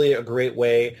 it was really a great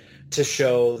way to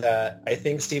show that I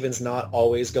think Steven's not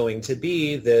always going to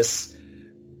be this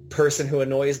person who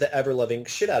annoys the ever-loving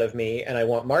shit out of me, and I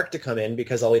want Mark to come in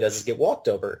because all he does is get walked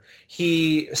over.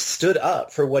 He stood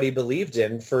up for what he believed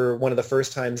in for one of the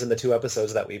first times in the 2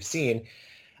 episodes that we've seen.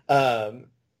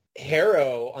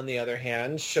 Harrow, on the other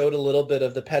hand, showed a little bit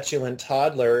of the petulant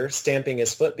toddler stamping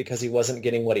his foot because he wasn't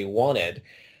getting what he wanted.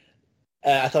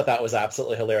 I thought that was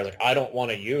absolutely hilarious. Like, I don't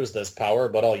want to use this power,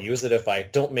 but I'll use it if I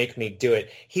don't make me do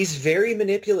it. He's very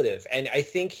manipulative, and I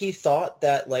think he thought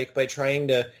that, like, by trying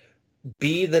to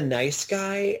be the nice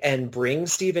guy and bring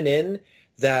Steven in,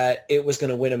 that it was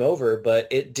going to win him over, but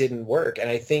it didn't work. And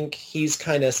I think he's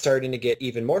kind of starting to get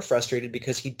even more frustrated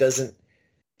because he doesn't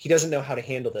know how to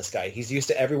handle this guy. He's used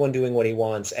to everyone doing what he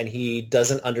wants, and he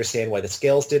doesn't understand why the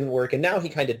scales didn't work. And now he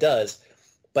kind of does,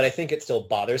 but I think it still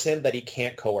bothers him that he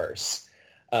can't coerce.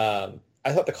 I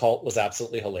thought the cult was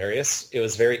absolutely hilarious. It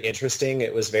was very interesting.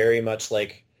 It was very much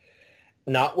like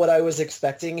not what I was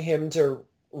expecting him to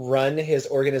run his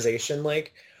organization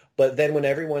like, but then when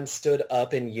everyone stood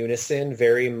up in unison,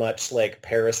 very much like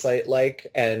Parasite-like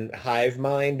and hive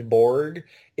mind Borg,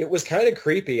 it was kind of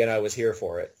creepy, and I was here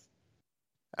for it.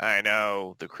 I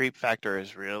know. The creep factor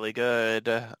is really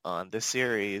good on this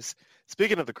series.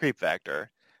 Speaking of the creep factor,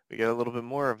 we get a little bit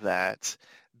more of that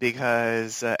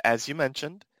because, as you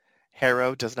mentioned,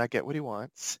 Harrow does not get what he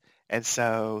wants, and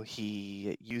so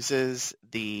he uses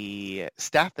the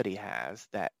staff that he has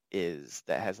that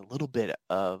has a little bit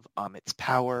of Amit's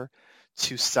power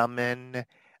to summon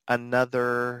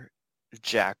another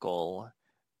jackal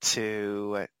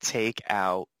to take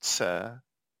out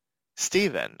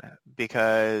Steven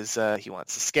because he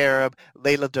wants the scarab.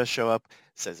 Layla does show up,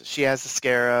 says that she has the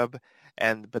scarab,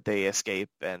 but they escape,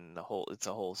 and it's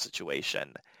a whole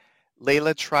situation.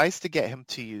 Layla tries to get him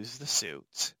to use the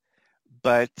suit,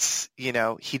 but,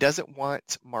 he doesn't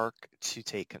want Mark to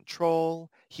take control.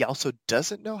 He also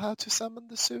doesn't know how to summon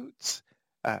the suit,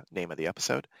 name of the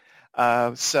episode.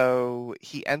 So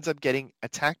he ends up getting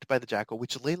attacked by the jackal,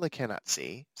 which Layla cannot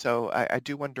see. So I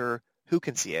do wonder who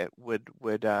can see it.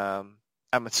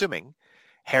 I'm assuming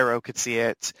Harrow could see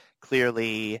it.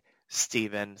 Clearly,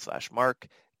 Steven/Mark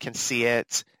can see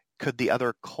it. Could the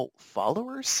other cult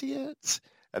followers see it?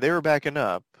 They were backing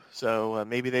up, so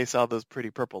maybe they saw those pretty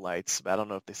purple lights, but I don't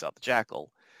know if they saw the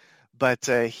jackal. But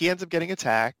he ends up getting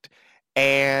attacked,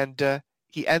 and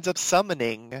he ends up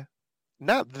summoning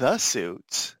not the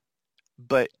suit,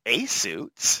 but a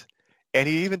suit. And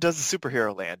he even does a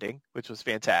superhero landing, which was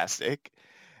fantastic.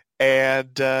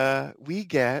 And we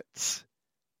get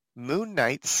Moon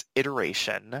Knight's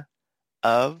iteration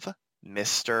of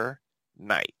Mr.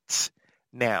 Knight.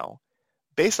 Now,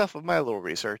 based off of my little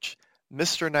research,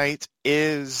 Mr. Knight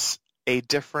is a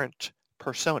different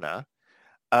persona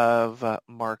of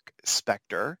Mark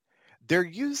Spector. They're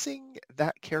using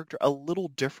that character a little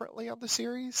differently on the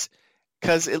series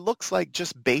because it looks like,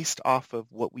 just based off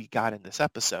of what we got in this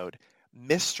episode,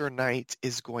 Mr. Knight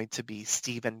is going to be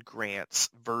Stephen Grant's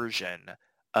version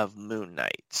of Moon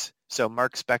Knight. So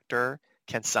Mark Spector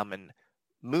can summon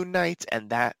Moon Knight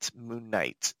and that Moon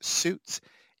Knight suit,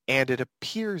 and it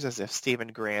appears as if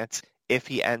Stephen Grant, if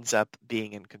he ends up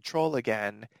being in control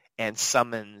again and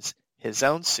summons his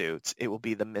own suit, it will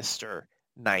be the Mr.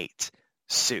 Knight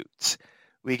suit.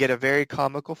 We get a very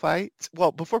comical fight.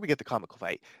 Well, before we get the comical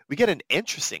fight, we get an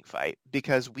interesting fight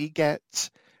because we get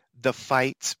the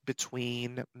fight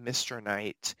between Mr.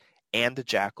 Knight and the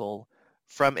jackal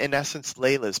from, in essence,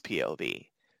 Layla's POV.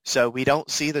 So we don't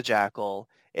see the jackal.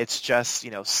 It's just,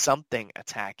 something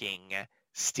attacking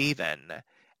Steven.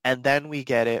 And then we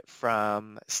get it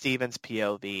from Steven's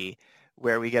POV,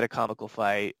 where we get a comical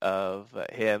fight of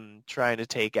him trying to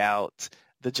take out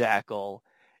the Jackal.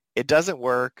 It doesn't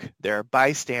work. There are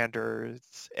bystanders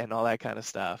and all that kind of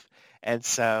stuff. And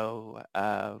so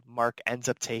Mark ends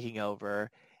up taking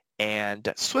over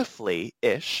and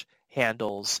swiftly-ish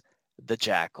handles the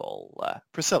Jackal.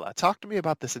 Priscilla, talk to me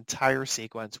about this entire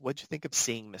sequence. What'd you think of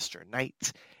seeing Mr.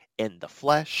 Knight in the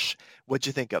flesh? What'd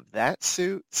you think of that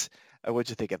suit? What'd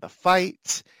you think of the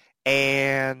fight?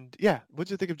 And yeah,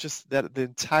 what'd you think of just the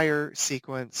entire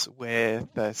sequence with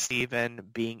Steven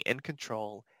being in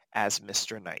control as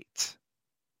Mr. Knight?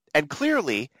 And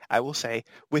clearly, I will say,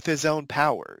 with his own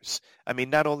powers. I mean,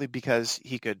 not only because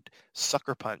he could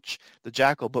sucker punch the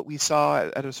Jackal, but we saw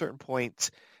at a certain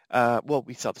point,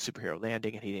 we saw the superhero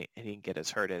landing, and he didn't get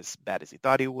as hurt as bad as he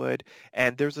thought he would.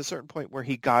 And there's a certain point where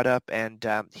he got up and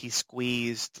he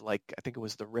squeezed, like, I think it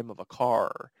was the rim of a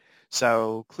car.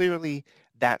 So clearly,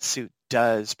 that suit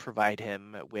does provide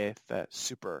him with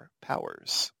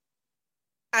superpowers.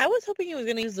 I was hoping he was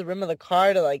going to use the rim of the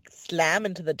car to like slam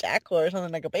into the Jackal or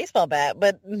something like a baseball bat,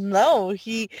 but no,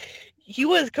 he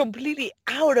was completely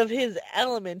out of his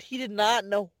element. He did not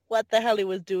know what the hell he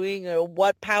was doing or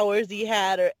what powers he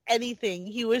had or anything.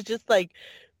 He was just like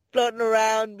floating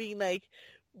around being like,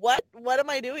 what am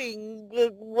I doing?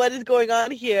 What is going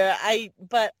on here?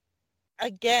 But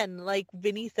again, like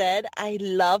Vinny said, I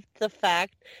loved the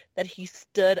fact that he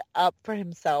stood up for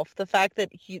himself. The fact that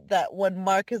that when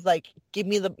Mark is like, give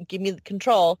me the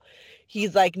control,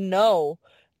 he's like, no,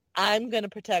 I'm gonna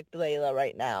protect Layla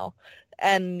right now.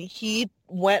 And he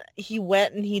went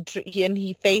and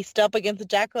he faced up against the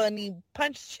Jackal and he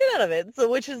punched the shit out of it. So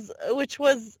which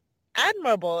was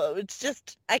admirable. It's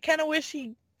just I kind of wish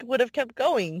he would have kept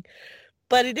going,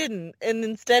 but he didn't. And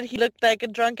instead, he looked like a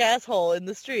drunk asshole in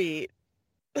the street.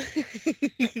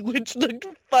 Which looked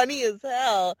funny as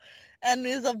hell and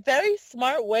is a very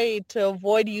smart way to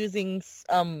avoid using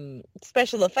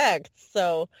special effects.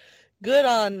 So good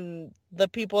on the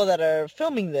people that are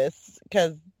filming this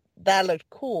because that looked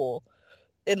cool.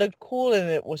 It looked cool and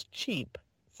it was cheap.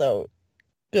 So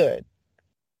good.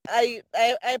 I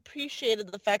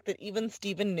appreciated the fact that even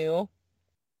Steven knew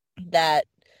that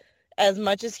as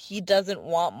much as he doesn't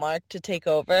want Mark to take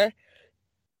over,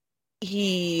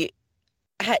 he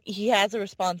has a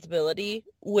responsibility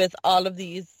with all of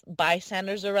these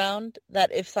bystanders around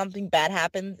that if something bad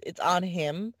happens, it's on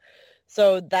him.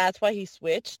 So that's why he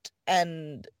switched.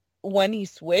 And when he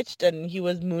switched and he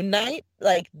was Moon Knight,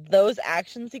 like those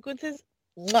action sequences,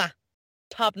 mwah,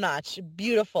 top notch,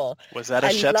 beautiful. Was that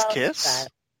a chef's kiss?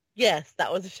 That. Yes,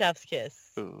 that was a chef's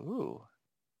kiss. Ooh.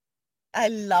 I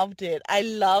loved it. I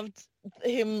loved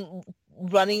him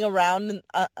running around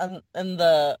on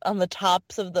the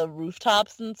tops of the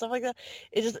rooftops and stuff like that.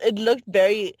 It looked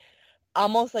very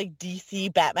almost like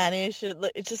DC Batman-ish.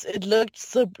 It looked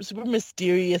so super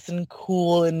mysterious and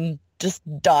cool and just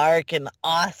dark and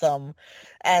awesome.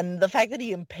 And the fact that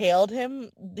he impaled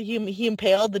he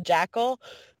impaled the Jackal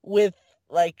with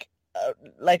like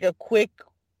a quick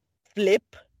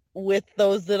flip with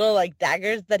those little like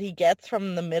daggers that he gets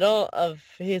from the middle of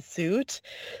his suit,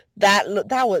 that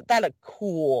looked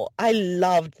cool. I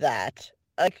loved that.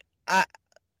 Like I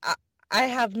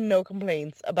have no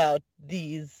complaints about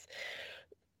these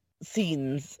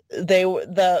scenes. They were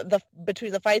the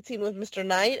between the fight scene with Mr.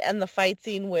 Knight and the fight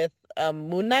scene with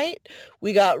Moon Knight.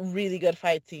 We got really good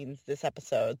fight scenes this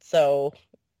episode. So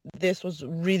this was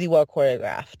really well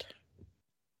choreographed.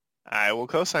 I will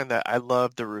co-sign that. I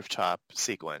loved the rooftop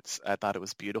sequence. I thought it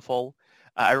was beautiful.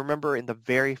 I remember in the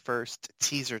very first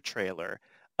teaser trailer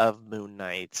of Moon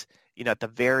Knight, at the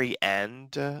very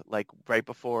end, like right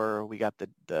before we got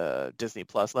the Disney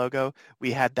Plus logo,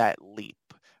 we had that leap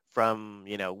from,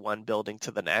 one building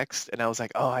to the next. And I was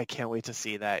like, oh, I can't wait to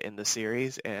see that in the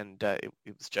series. And it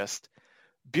was just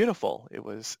beautiful. It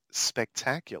was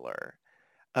spectacular.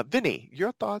 Vinny,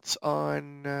 your thoughts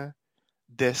on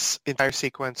this entire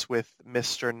sequence with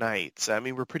Mr. Knight? I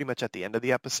mean, we're pretty much at the end of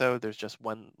the episode. There's just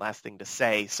one last thing to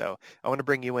say. So I want to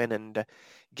bring you in and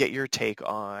get your take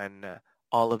on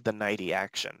all of the Knighty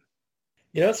action.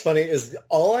 What's funny is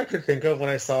all I could think of when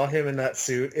I saw him in that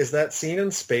suit is that scene in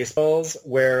Spaceballs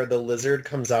where the lizard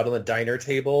comes out on the diner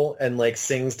table and like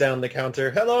sings down the counter,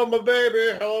 "Hello, my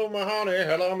baby. Hello, my honey.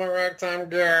 Hello, my ragtime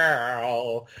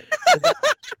girl."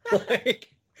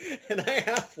 And I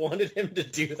half wanted him to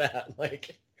do that.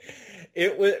 Like,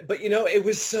 it was, but it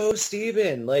was so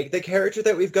Steven. Like, the character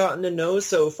that we've gotten to know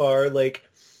so far, like,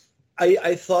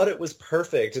 I thought it was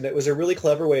perfect, and it was a really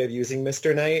clever way of using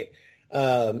Mr. Knight.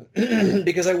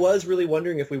 Because I was really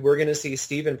wondering if we were going to see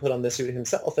Steven put on the suit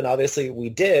himself, and obviously we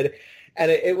did. And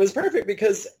it was perfect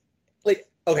because, like,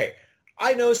 okay,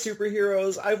 I know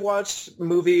superheroes, I've watched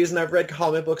movies, and I've read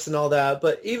comic books and all that,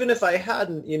 but even if I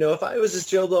hadn't, if I was just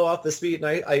Joe Blow off the street and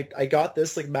I got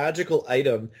this, like, magical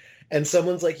item, and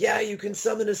someone's like, yeah, you can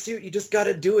summon a suit, you just got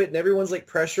to do it, and everyone's, like,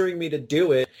 pressuring me to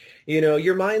do it,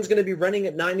 your mind's going to be running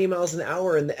at 90 miles an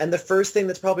hour, and the first thing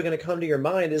that's probably going to come to your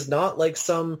mind is not, like,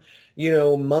 some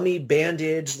mummy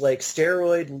bandage, like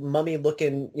steroid mummy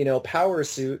looking, power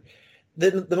suit.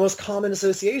 The most common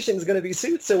association is going to be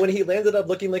suits. So when he landed up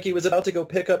looking like he was about to go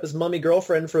pick up his mummy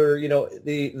girlfriend for,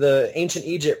 the ancient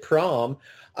Egypt prom,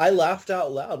 I laughed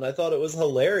out loud and I thought it was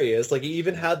hilarious. Like, he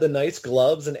even had the nice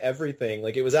gloves and everything.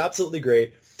 Like, it was absolutely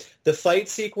great. The fight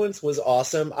sequence was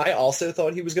awesome. I also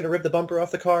thought he was going to rip the bumper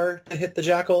off the car and hit the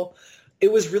jackal.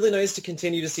 It was really nice to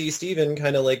continue to see Steven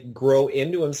kind of like grow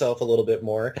into himself a little bit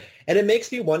more. And it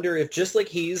makes me wonder if just like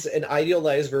he's an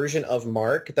idealized version of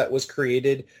Mark that was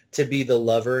created to be the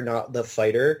lover, not the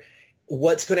fighter,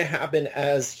 what's going to happen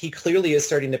as he clearly is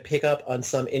starting to pick up on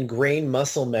some ingrained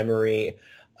muscle memory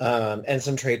and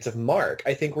some traits of Mark.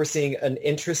 I think we're seeing an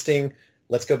interesting,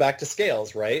 let's go back to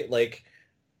scales, right? Like,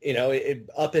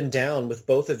 up and down with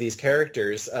both of these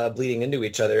characters bleeding into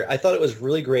each other. I thought it was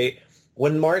really great.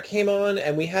 When Mark came on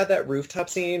and we had that rooftop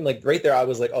scene, like right there, I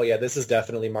was like, oh yeah, this is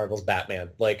definitely Marvel's Batman.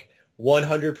 Like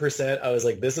 100%, I was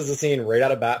like, this is a scene right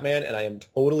out of Batman, and I am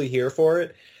totally here for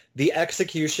it. The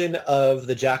execution of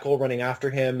the jackal running after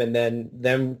him and then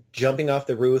them jumping off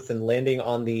the roof and landing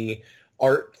on the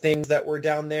art things that were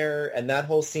down there, and that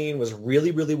whole scene was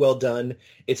really, really well done.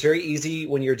 It's very easy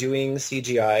when you're doing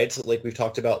CGI, to, like we've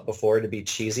talked about before, to be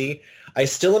cheesy. I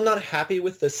still am not happy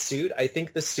with the suit. I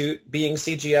think the suit being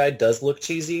CGI does look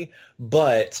cheesy,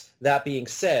 but that being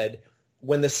said,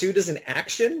 when the suit is in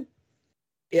action,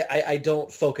 I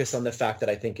don't focus on the fact that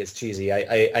I think it's cheesy.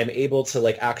 I'm able to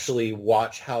like actually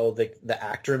watch how the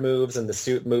actor moves and the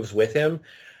suit moves with him.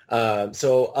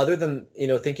 So other than,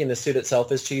 thinking the suit itself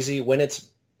is cheesy, when it's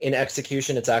in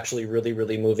execution, it's actually really,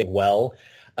 really moving well.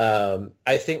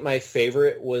 I think my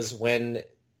favorite was when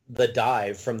the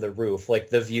dive from the roof, like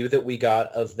the view that we got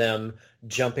of them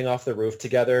jumping off the roof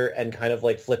together and kind of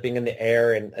like flipping in the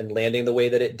air and landing the way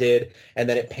that it did. And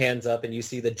then it pans up and you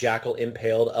see the jackal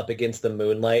impaled up against the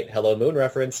moonlight. Hello, Moon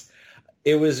reference.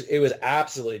 It was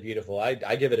absolutely beautiful. I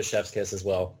give it a chef's kiss as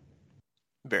well.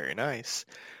 Very nice.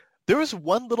 There was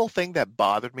one little thing that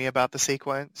bothered me about the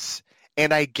sequence,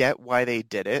 and I get why they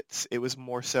did it. It was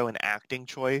more so an acting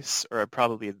choice, or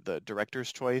probably the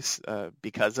director's choice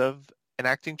because of an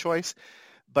acting choice.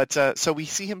 But so we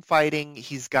see him fighting.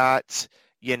 He's got,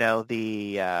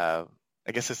 the, I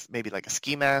guess it's maybe like a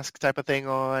ski mask type of thing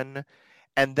on.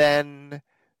 And then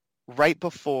right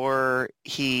before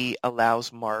he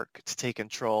allows Mark to take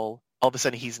control, all of a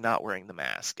sudden he's not wearing the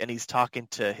mask and he's talking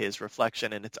to his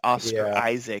reflection, and it's Oscar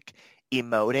Isaac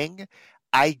emoting.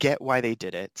 I get why they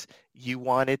did it. You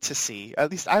wanted to see, at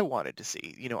least I wanted to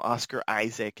see, Oscar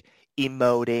Isaac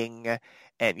emoting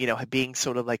and, being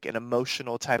sort of like an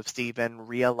emotional type of Steven,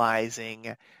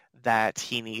 realizing that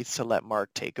he needs to let Mark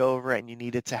take over, and you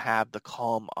needed to have the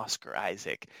calm Oscar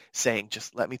Isaac saying,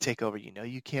 just let me take over.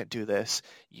 You can't do this.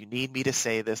 You need me to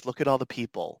say this. Look at all the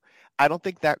people. I don't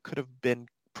think that could have been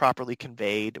properly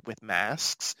conveyed with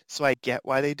masks, so I get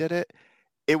why they did it.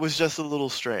 It was just a little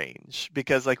strange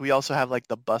because like we also have like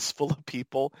the bus full of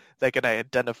people that can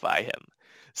identify him.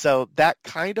 So that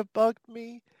kind of bugged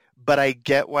me, but I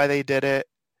get why they did it.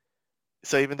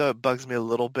 So even though it bugs me a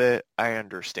little bit, I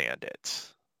understand it.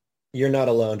 You're not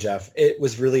alone, Jeff. It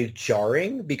was really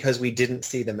jarring because we didn't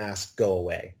see the mask go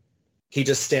away. He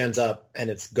just stands up and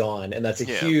it's gone, and that's a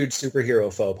huge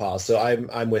superhero faux pas. So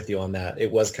I'm with you on that.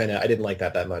 It was kind of, I didn't like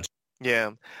that much.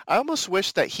 Yeah, I almost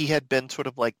wish that he had been sort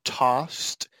of like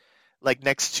tossed like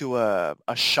next to a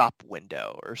shop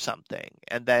window or something,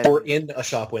 and then or in a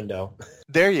shop window.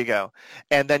 There you go.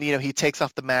 And then he takes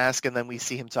off the mask, and then we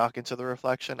see him talking to the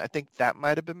reflection. I think that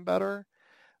might have been better,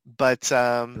 but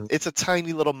it's a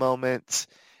tiny little moment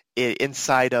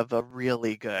inside of a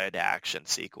really good action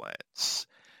sequence.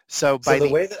 So the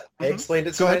way that I explained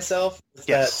it to myself is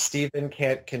that Steven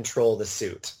can't control the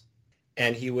suit,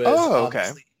 and he was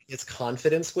obviously his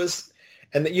confidence was.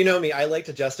 And you know me, I like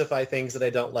to justify things that I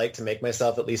don't like to make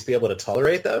myself at least be able to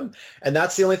tolerate them. And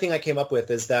that's the only thing I came up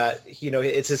with is that,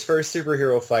 it's his first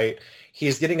superhero fight.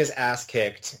 He's getting his ass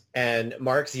kicked and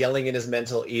Mark's yelling in his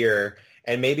mental ear.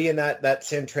 And maybe in that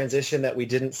same transition that we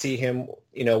didn't see him,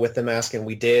 with the mask and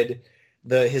we did,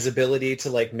 his ability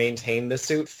to like maintain the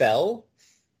suit fell.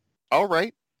 All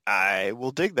right. I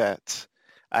will dig that.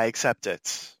 I accept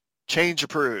it. Change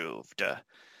approved.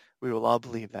 We will all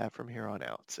believe that from here on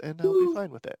out, and I'll be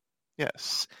fine with it.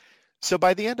 Yes. So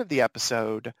by the end of the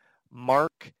episode,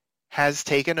 Mark has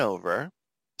taken over.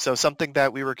 So something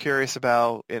that we were curious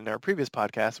about in our previous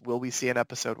podcast, will we see an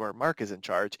episode where Mark is in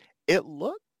charge? It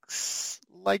looks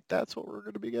like that's what we're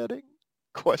going to be getting.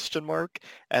 Question mark,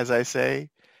 as I say,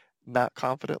 not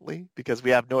confidently, because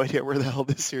we have no idea where the hell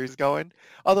this series is going.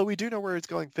 Although we do know where it's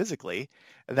going physically,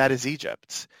 and that is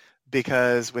Egypt.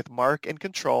 Because with Mark in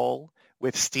control,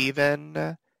 with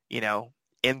Steven,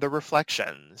 in the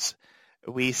reflections,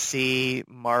 we see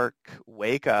Mark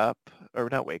wake up, or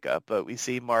not wake up, but we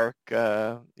see Mark,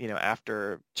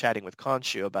 after chatting with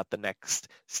Khonshu about the next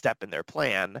step in their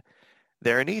plan,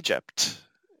 they're in Egypt.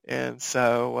 And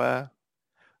so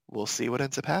we'll see what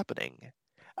ends up happening.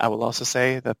 I will also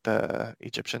say that the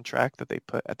Egyptian track that they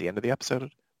put at the end of the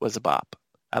episode was a bop.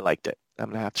 I liked it. I'm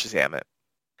going to have to Shazam it.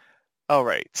 All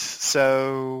right.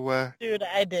 So... Dude,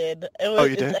 I did. You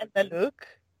did? It's a look.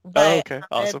 Oh, okay.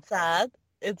 Awesome. It's sad.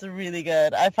 It's really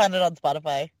good. I found it on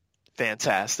Spotify.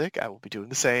 Fantastic. I will be doing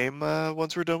the same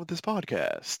once we're done with this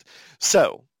podcast.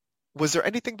 So, was there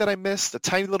anything that I missed? A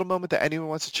tiny little moment that anyone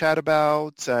wants to chat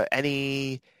about?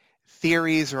 Any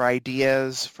theories or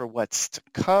ideas for what's to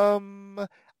come?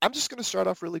 I'm just going to start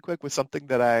off really quick with something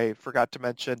that I forgot to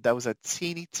mention. That was a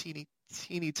teeny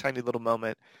tiny little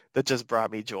moment that just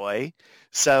brought me joy.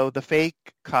 So the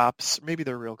fake cops, maybe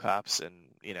they're real cops, and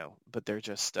but they're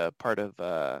just part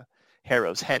of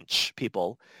Harrow's hench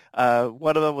people.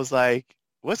 One of them was like,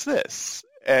 "What's this?"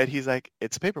 And he's like,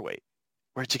 "It's a paperweight."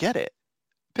 "Where'd you get it?"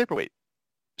 "Paperweight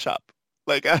shop."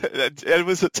 Like, it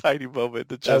was a tiny moment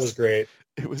that was great.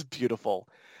 It was beautiful.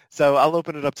 So I'll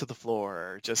open it up to the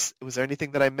floor. Just, was there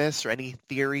anything that I missed, or any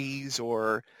theories,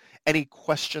 or any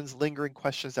questions, lingering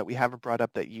questions that we haven't brought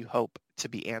up that you hope to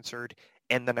be answered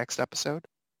in the next episode?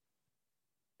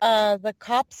 The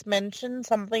cops mentioned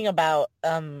something about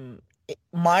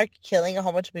Mark killing a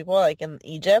whole bunch of people, like in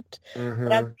Egypt. Mm-hmm.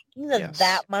 But I'm thinking that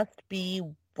that must be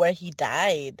where he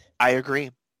died. I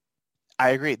agree.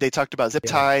 They talked about zip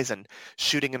ties and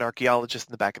shooting an archaeologist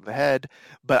in the back of the head,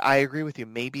 but I agree with you.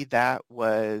 Maybe that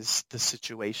was the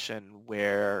situation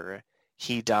where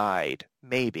he died.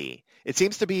 Maybe. It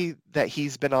seems to be that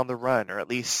he's been on the run, or at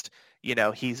least,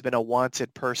 he's been a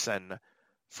wanted person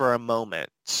for a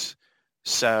moment.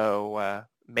 So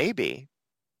maybe.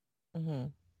 Mm-hmm.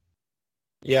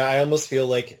 Yeah, I almost feel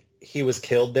like he was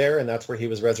killed there, and that's where he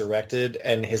was resurrected,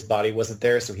 and his body wasn't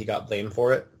there, so he got blamed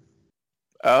for it.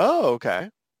 Oh, okay.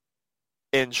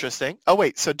 Interesting. Oh,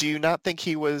 wait, so do you not think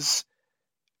he was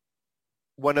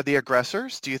one of the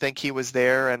aggressors? Do you think he was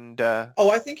there and... Oh,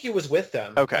 I think he was with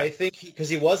them. Okay. I think because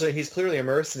he's clearly a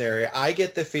mercenary. I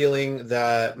get the feeling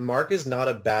that Mark is not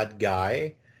a bad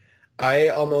guy. I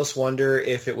almost wonder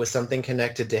if it was something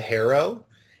connected to Harrow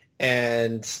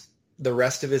and the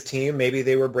rest of his team. Maybe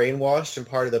they were brainwashed and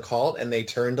part of the cult, and they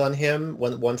turned on him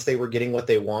once they were getting what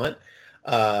they want.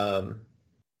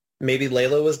 Maybe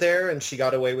Layla was there and she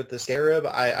got away with the scarab.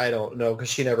 I don't know,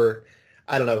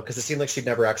 because it seemed like she'd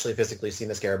never actually physically seen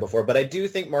the scarab before. But I do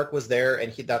think Mark was there,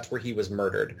 and that's where he was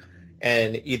murdered.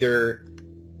 And either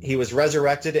he was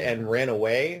resurrected and ran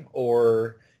away,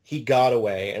 or he got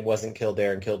away and wasn't killed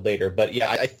there and killed later. But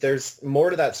yeah, there's more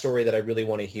to that story that I really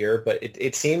want to hear. But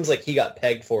it seems like he got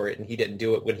pegged for it, and he didn't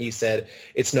do it when he said,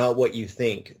 "It's not what you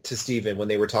think," to Steven when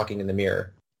they were talking in the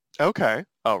mirror. Okay.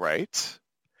 All right.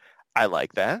 I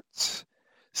like that.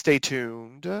 Stay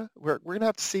tuned. We're going to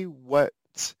have to see what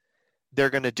they're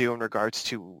going to do in regards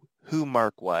to who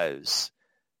Mark was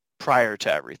prior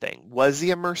to everything. Was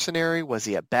he a mercenary? Was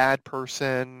he a bad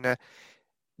person?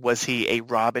 Was he a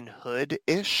Robin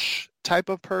Hood-ish type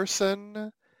of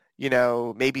person?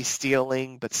 Maybe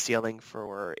stealing, but stealing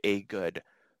for a good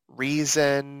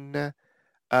reason?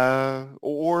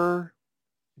 Or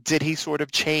did he sort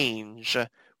of change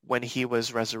when he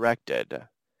was resurrected?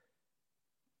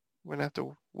 We're going to have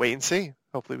to wait and see.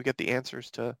 Hopefully we get the answers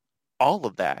to all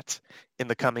of that in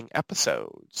the coming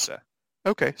episodes.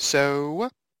 Okay,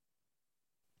 so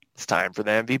it's time for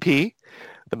the MVP,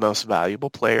 the most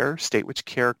valuable player. State which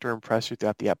character impressed you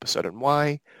throughout the episode and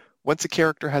why. Once a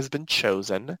character has been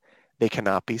chosen, they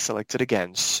cannot be selected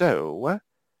again. So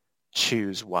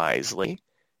choose wisely.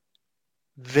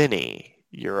 Vinny,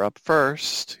 you're up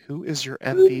first. Who is your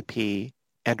MVP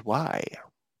and why?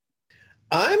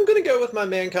 I'm going to go with my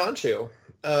man Khonshu.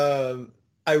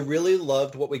 I really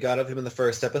loved what we got of him in the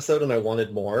first episode, and I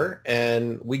wanted more,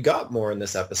 and we got more in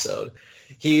this episode.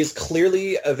 He's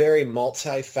clearly a very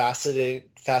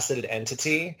multifaceted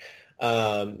entity.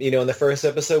 In the first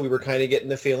episode, we were kind of getting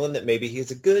the feeling that maybe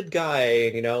he's a good guy,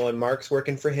 and Mark's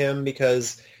working for him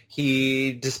because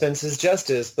he dispenses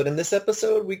justice. But in this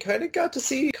episode, we kind of got to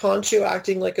see Khonshu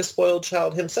acting like a spoiled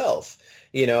child himself,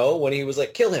 when he was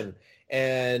like, kill him.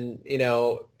 And,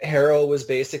 Harrow was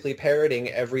basically parroting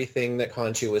everything that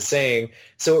Khonshu was saying.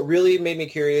 So it really made me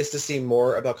curious to see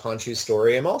more about Khonshu's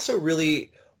story. I'm also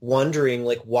really wondering,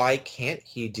 like, why can't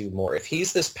he do more? If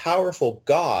he's this powerful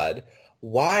god,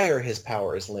 why are his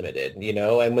powers limited,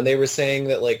 And when they were saying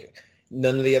that, like,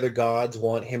 none of the other gods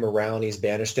want him around, he's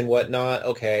banished and whatnot,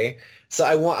 okay. So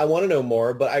I want to know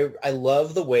more, but I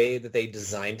love the way that they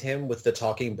designed him with the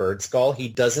talking bird skull. He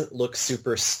doesn't look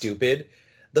super stupid.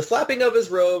 The flapping of his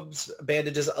robes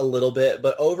bandages a little bit,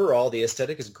 but overall the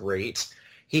aesthetic is great.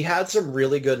 He had some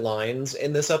really good lines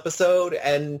in this episode,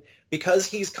 and because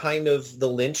he's kind of the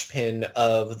linchpin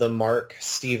of the Mark,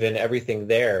 Steven, everything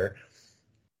there,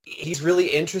 he's really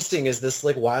interesting as this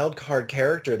like wild card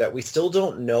character that we still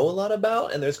don't know a lot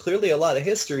about, and there's clearly a lot of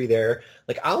history there.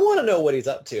 Like, I want to know what he's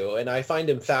up to, and I find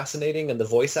him fascinating, and the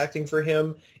voice acting for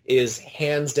him is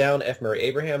hands down F. Murray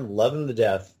Abraham. Love him to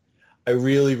death. I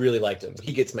really, really liked him.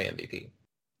 He gets my MVP.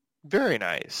 Very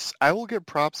nice. I will give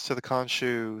props to the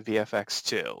Khonshu VFX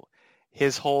too.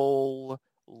 His whole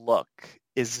look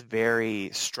is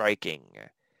very striking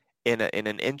in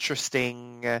an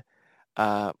interesting,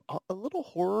 a little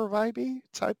horror vibey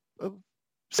type of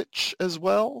stitch as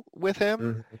well with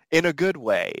him in a good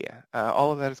way.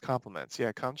 All of that is compliments.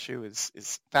 Yeah, Khonshu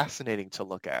is fascinating to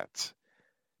look at.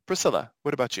 Priscilla,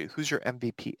 what about you? Who's your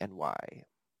MVP and why?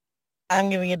 I'm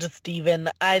giving it to Steven.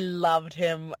 I loved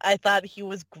him. I thought he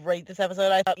was great this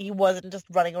episode. I thought he wasn't just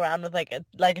running around with like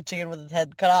a chicken with his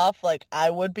head cut off like I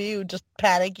would be, just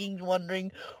panicking,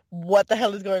 wondering what the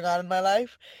hell is going on in my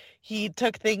life. He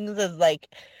took things as like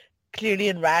clearly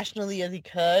and rationally as he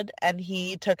could, and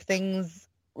he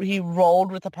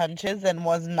rolled with the punches and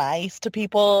was nice to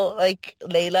people like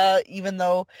Layla, even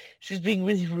though she's being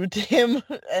really rude to him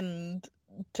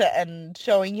and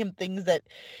showing him things that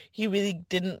he really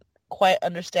didn't quite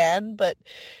understand. But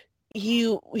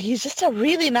he's just a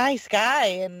really nice guy,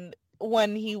 and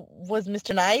when he was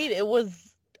Mr. Knight, it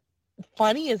was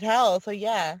funny as hell. So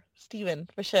yeah, Steven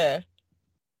for sure.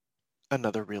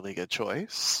 Another really good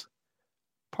choice.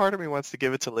 Part of me wants to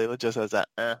give it to Layla just as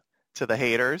a to the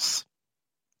haters.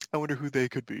 I wonder who they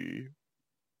could be.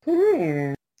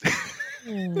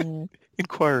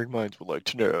 Inquiring minds would like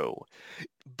to know.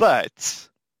 But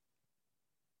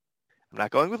I'm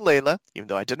not going with Layla, even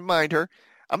though I didn't mind her.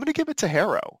 I'm going to give it to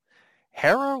Harrow.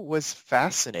 Harrow was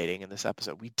fascinating in this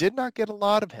episode. We did not get a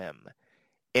lot of him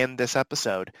in this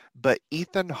episode, but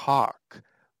Ethan Hawke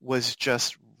was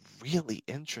just really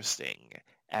interesting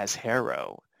as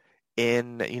Harrow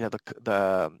in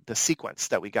the sequence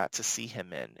that we got to see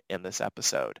him in this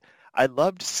episode. I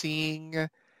loved seeing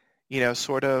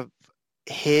sort of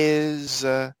his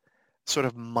sort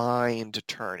of mind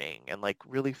turning and like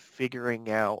really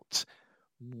figuring out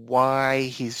why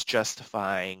he's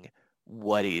justifying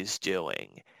what he's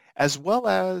doing, as well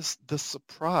as the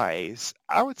surprise,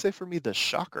 I would say for me the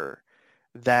shocker,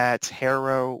 that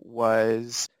Harrow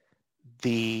was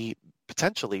the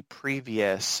potentially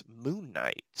previous Moon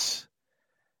Knight.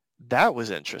 That was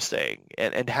interesting,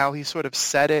 and how he sort of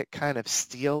said it kind of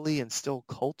steely and still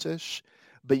cultish,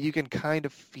 but you can kind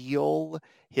of feel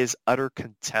his utter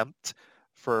contempt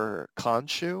for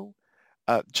Khonshu.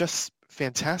 Just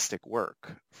fantastic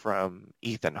work from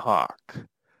Ethan Hawke.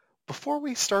 Before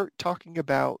we start talking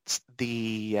about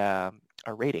the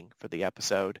our rating for the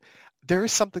episode, there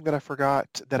is something that I forgot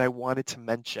that I wanted to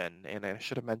mention, and I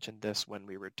should have mentioned this when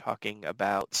we were talking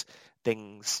about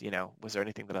things, was there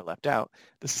anything that I left out?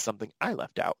 This is something I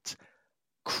left out.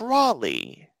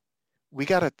 Crawley. We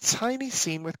got a tiny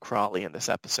scene with Crawley in this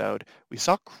episode. We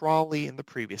saw Crawley in the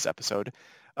previous episode.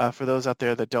 For those out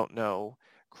there that don't know,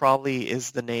 Crawley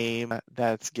is the name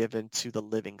that's given to the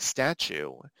living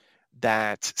statue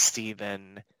that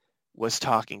Steven was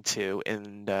talking to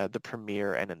in the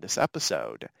premiere and in this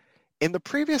episode. In the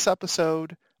previous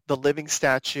episode, the living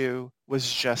statue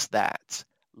was just that.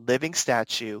 Living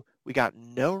statue. We got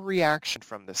no reaction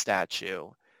from the statue.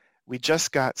 We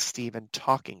just got Steven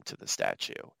talking to the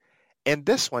statue. In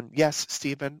this one, yes,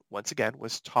 Steven, once again,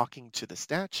 was talking to the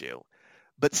statue,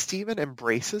 but Steven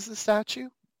embraces the statue.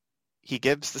 He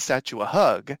gives the statue a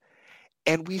hug,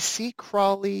 and we see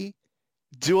Crawley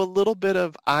do a little bit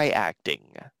of eye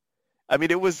acting. I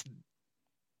mean, it was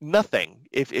nothing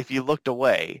if you looked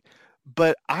away,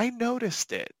 but I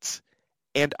noticed it,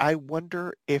 and I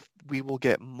wonder if we will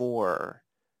get more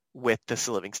with this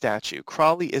living statue.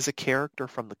 Crawley is a character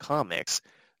from the comics,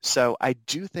 so I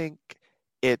do think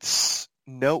it's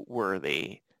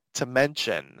noteworthy to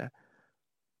mention.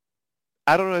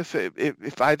 I don't know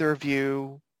if either of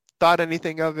you thought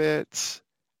anything of it?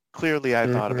 Clearly,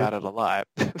 I thought Mhm. about it a lot.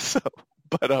 So,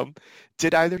 but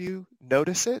did either of you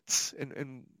notice it?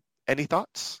 And any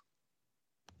thoughts?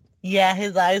 Yeah,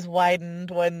 his eyes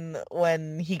widened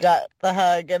when he got the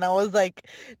hug, and I was like,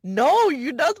 "No,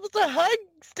 you're not supposed to hug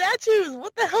statues.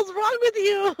 What the hell's wrong with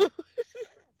you?"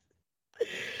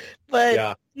 But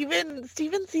Yeah.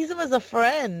 Steven sees him as a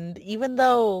friend, even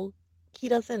though he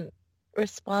doesn't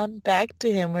respond back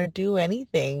to him or do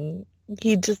anything.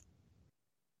 He just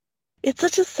it's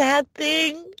such a sad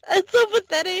thing. It's so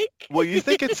pathetic. Well, you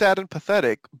think it's sad and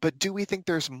pathetic, but do we think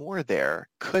there's more there?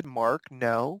 Could Mark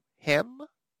know him?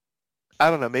 I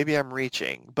don't know. Maybe I'm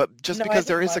reaching, but just No, I because think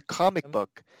there is a Mark comic him.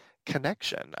 book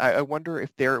connection, I wonder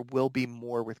if there will be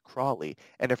more with Crawley,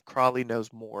 and if Crawley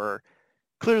knows more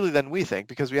clearly than we think,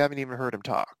 because we haven't even heard him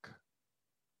talk.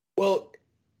 Well,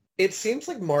 it seems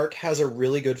like Mark has a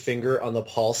really good finger on the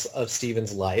pulse of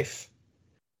Steven's life.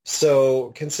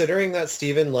 So considering that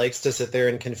Steven likes to sit there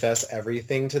and confess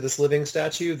everything to this living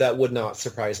statue, that would not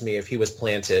surprise me if he was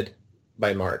planted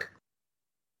by Mark.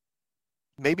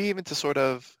 Maybe even to sort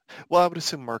of, well, I would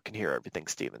assume Mark can hear everything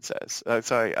Steven says.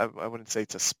 Sorry, I wouldn't say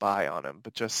to spy on him,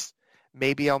 but just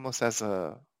maybe almost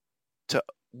to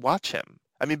watch him.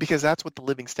 I mean, because that's what the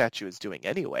living statue is doing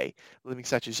anyway. The living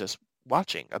statue is just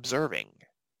watching, observing.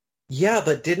 Yeah,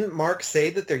 but didn't Mark say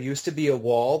that there used to be a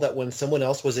wall that when someone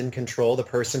else was in control, the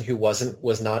person who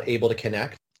was not able to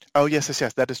connect? Oh, yes,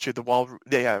 that is true. The wall,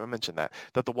 yeah, I mentioned that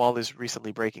the wall is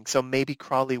recently breaking. So maybe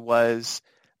Crawley was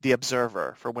the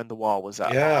observer for when the wall was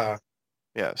up. Yeah.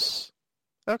 Yes.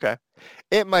 Okay.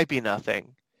 It might be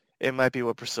nothing. It might be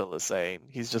what Priscilla's saying.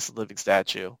 He's just a living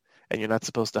statue, and you're not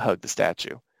supposed to hug the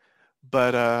statue.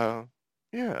 But,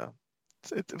 yeah,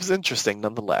 it was interesting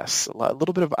nonetheless. A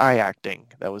little bit of eye acting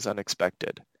that was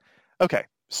unexpected. Okay,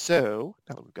 so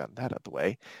now that we've gotten that out of the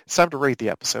way, it's time to rate the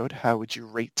episode. How would you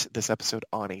rate this episode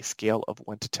on a scale of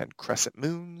 1 to 10 crescent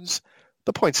moons?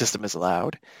 The point system is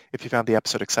allowed. If you found the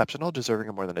episode exceptional, deserving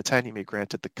of more than a 10, you may be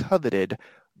granted the coveted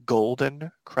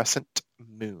golden crescent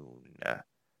moon.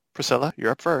 Priscilla,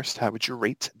 you're up first. How would you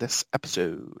rate this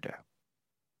episode?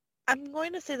 I'm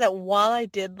going to say that while I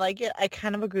did like it, I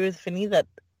kind of agree with Finny that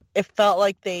it felt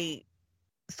like they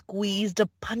squeezed a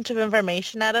bunch of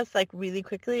information at us like really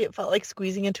quickly. It felt like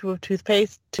squeezing a tube of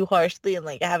toothpaste too harshly and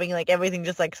like having like everything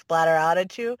just like splatter out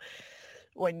at you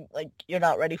when like you're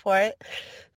not ready for it.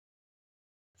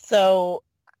 So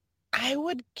I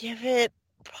would give it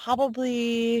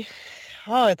probably,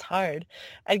 oh, it's hard.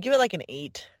 I'd give it like an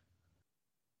 8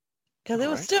 because it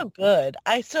All was right. still good.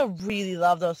 I still really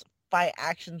love those fight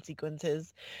action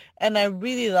sequences, and I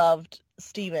really loved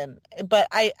Steven. But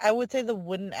I would say the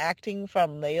wooden acting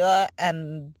from Layla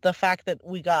and the fact that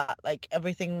we got like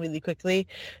everything really quickly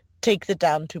takes it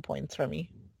down 2 points for me.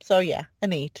 So yeah,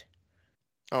 an 8.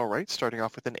 All right, starting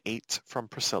off with an 8 from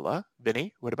Priscilla.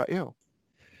 Vinny, what about you?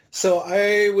 So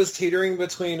I was teetering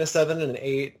between a 7 and an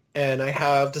 8, and I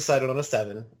have decided on a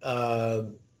 7.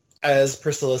 As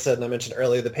Priscilla said, and I mentioned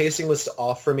earlier, the pacing was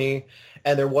off for me,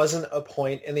 and there wasn't a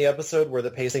point in the episode where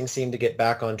the pacing seemed to get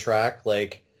back on track.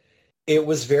 Like, it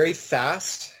was very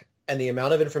fast, and the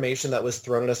amount of information that was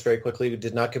thrown at us very quickly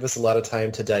did not give us a lot of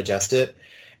time to digest it.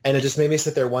 And it just made me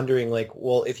sit there wondering, like,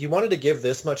 well, if you wanted to give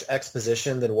this much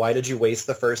exposition, then why did you waste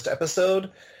the first episode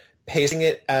pacing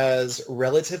it as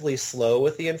relatively slow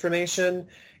with the information?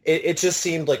 It just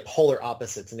seemed like polar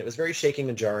opposites, and it was very shaking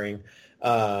and jarring.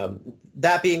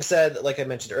 That being said, like I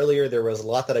mentioned earlier, there was a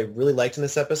lot that I really liked in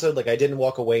this episode. Like, I didn't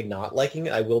walk away not liking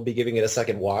it. I will be giving it a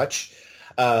second watch.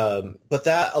 But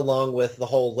that, along with the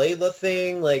whole Layla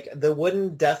thing, like, the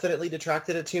wooden definitely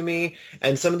detracted it to me.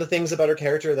 And some of the things about her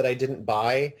character that I didn't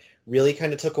buy really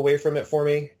kind of took away from it for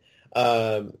me.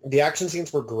 The action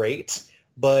scenes were great,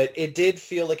 but it did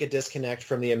feel like a disconnect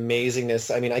from the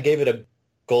amazingness. I mean, I gave it a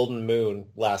golden moon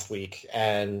last week,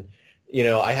 and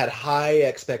I had high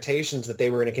expectations that they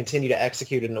were going to continue to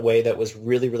execute in a way that was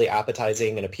really, really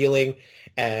appetizing and appealing.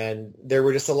 And there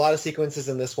were just a lot of sequences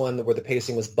in this one where the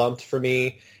pacing was bumped for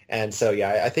me. And so,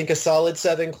 yeah, I think a solid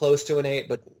 7, close to an 8,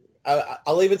 but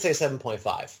I'll even say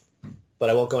 7.5. But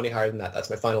I won't go any higher than that. That's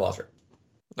my final offer.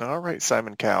 All right,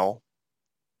 Simon Cowell.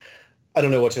 I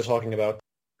don't know what you're talking about.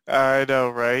 I know,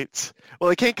 right? Well,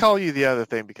 I can't call you the other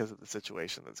thing because of the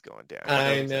situation that's going down.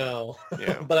 I know.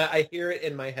 Yeah. But I hear it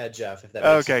in my head, Jeff, if that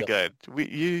makes you Okay, feel.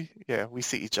 good. We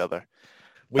see each other.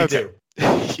 We Okay. do.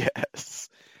 Yes.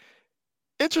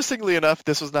 Interestingly enough,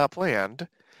 this was not planned.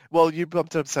 Well, you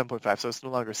bumped it up 7.5, so it's no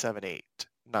longer 7, 8,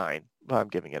 9. Well, I'm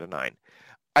giving it a 9.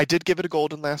 I did give it a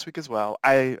golden last week as well.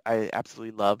 I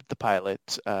absolutely loved the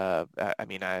pilot.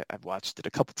 I've watched it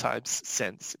a couple times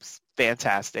since. It was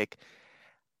fantastic.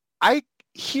 I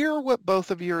hear what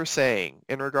both of you are saying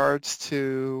in regards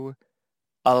to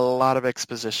a lot of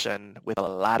exposition with a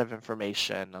lot of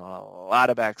information, a lot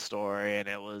of backstory, and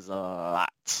it was a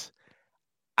lot.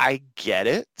 I get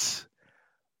it,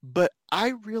 but I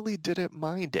really didn't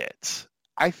mind it.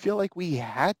 I feel like we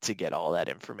had to get all that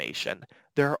information.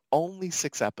 There are only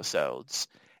 6 episodes,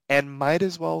 and might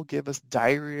as well give us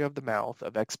diary of the mouth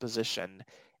of exposition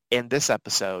in this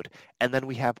episode, and then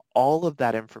we have all of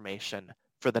that information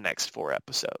for the next 4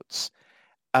 episodes.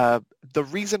 The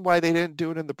reason why they didn't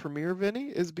do it in the premiere, Vinny,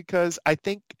 is because I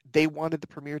think they wanted the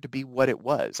premiere to be what it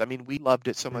was. I mean, we loved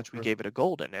it so much we gave it a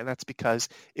golden, and that's because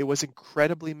it was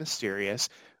incredibly mysterious.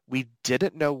 We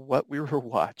didn't know what we were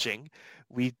watching.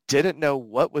 We didn't know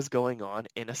what was going on,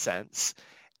 in a sense,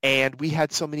 and we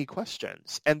had so many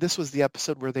questions. And this was the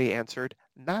episode where they answered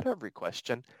not every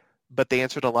question, but they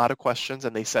answered a lot of questions,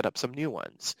 and they set up some new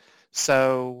ones.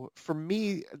 So for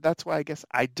me, that's why I guess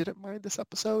I didn't mind this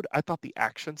episode. I thought the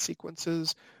action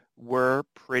sequences were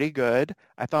pretty good.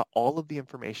 I thought all of the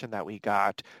information that we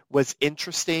got was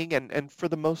interesting and for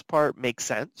the most part makes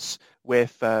sense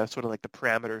with sort of like the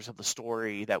parameters of the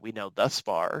story that we know thus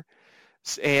far.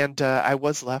 And I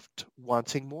was left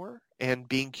wanting more and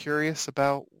being curious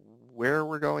about where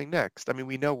we're going next. I mean,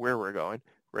 we know where we're going.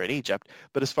 We're in Egypt.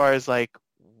 But as far as like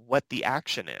what the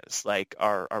action is, like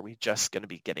are we just going to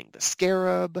be getting the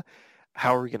Scarab?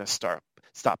 How are we going to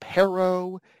stop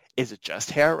Harrow? Is it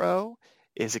just Harrow?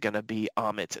 Is it going to be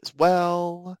Amit as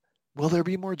well? Will there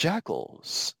be more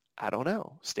jackals? I don't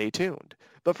know. Stay tuned.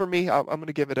 But for me, I'm going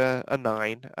to give it a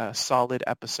 9, a solid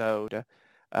episode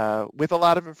with a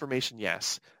lot of information,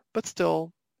 yes, but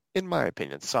still, in my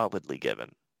opinion, solidly given.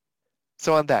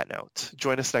 So on that note,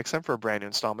 join us next time for a brand new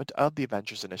installment of the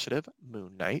Avengers Initiative,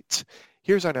 Moon Knight.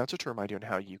 Here's our announcer to remind you on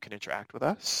how you can interact with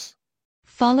us.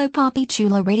 Follow Poppy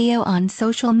Chulo Radio on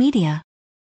social media.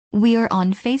 We are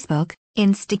on Facebook,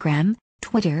 Instagram,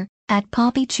 Twitter, at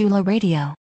Poppy Chulo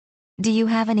Radio. Do you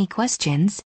have any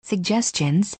questions,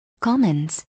 suggestions,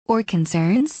 comments, or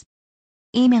concerns?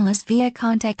 Email us via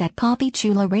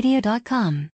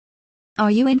contact@poppychuloradio.com.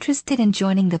 Are you interested in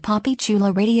joining the Poppy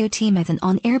Chulo Radio team as an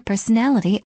on-air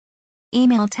personality?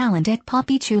 Email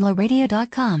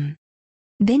talent@poppychuloradio.com.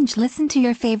 Binge listen to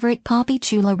your favorite Poppy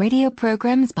Chulo Radio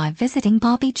programs by visiting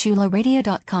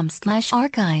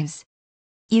poppychuloradio.com/archives.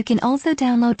 You can also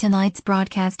download tonight's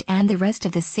broadcast and the rest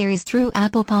of the series through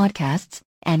Apple Podcasts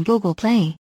and Google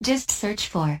Play. Just search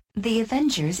for The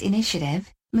Avengers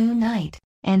Initiative, Moon Knight,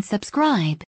 and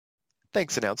subscribe.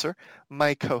 Thanks, announcer.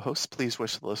 My co-hosts, please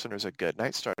wish the listeners a good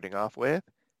night, starting off with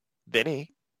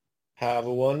Vinny. Have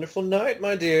a wonderful night,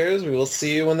 my dears. We will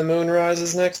see you when the moon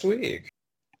rises next week.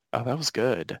 Oh, that was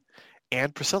good.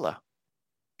 And Priscilla.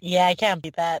 Yeah, I can't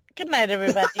beat that. Good night,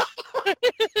 everybody.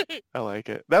 I like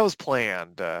it. That was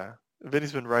planned.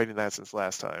 Vinny's been writing that since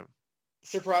last time.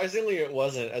 Surprisingly, it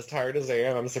wasn't. As tired as I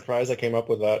am, I'm surprised I came up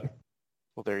with that.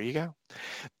 Well, there you go.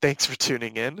 Thanks for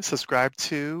tuning in. Subscribe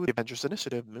to the Avengers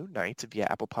Initiative Moon Knight via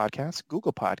Apple Podcasts,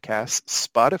 Google Podcasts,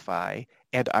 Spotify,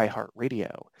 and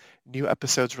iHeartRadio. New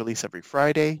episodes release every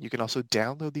Friday. You can also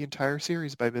download the entire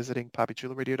series by visiting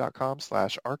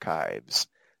poppychuloradio.com/archives.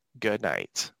 Good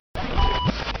night.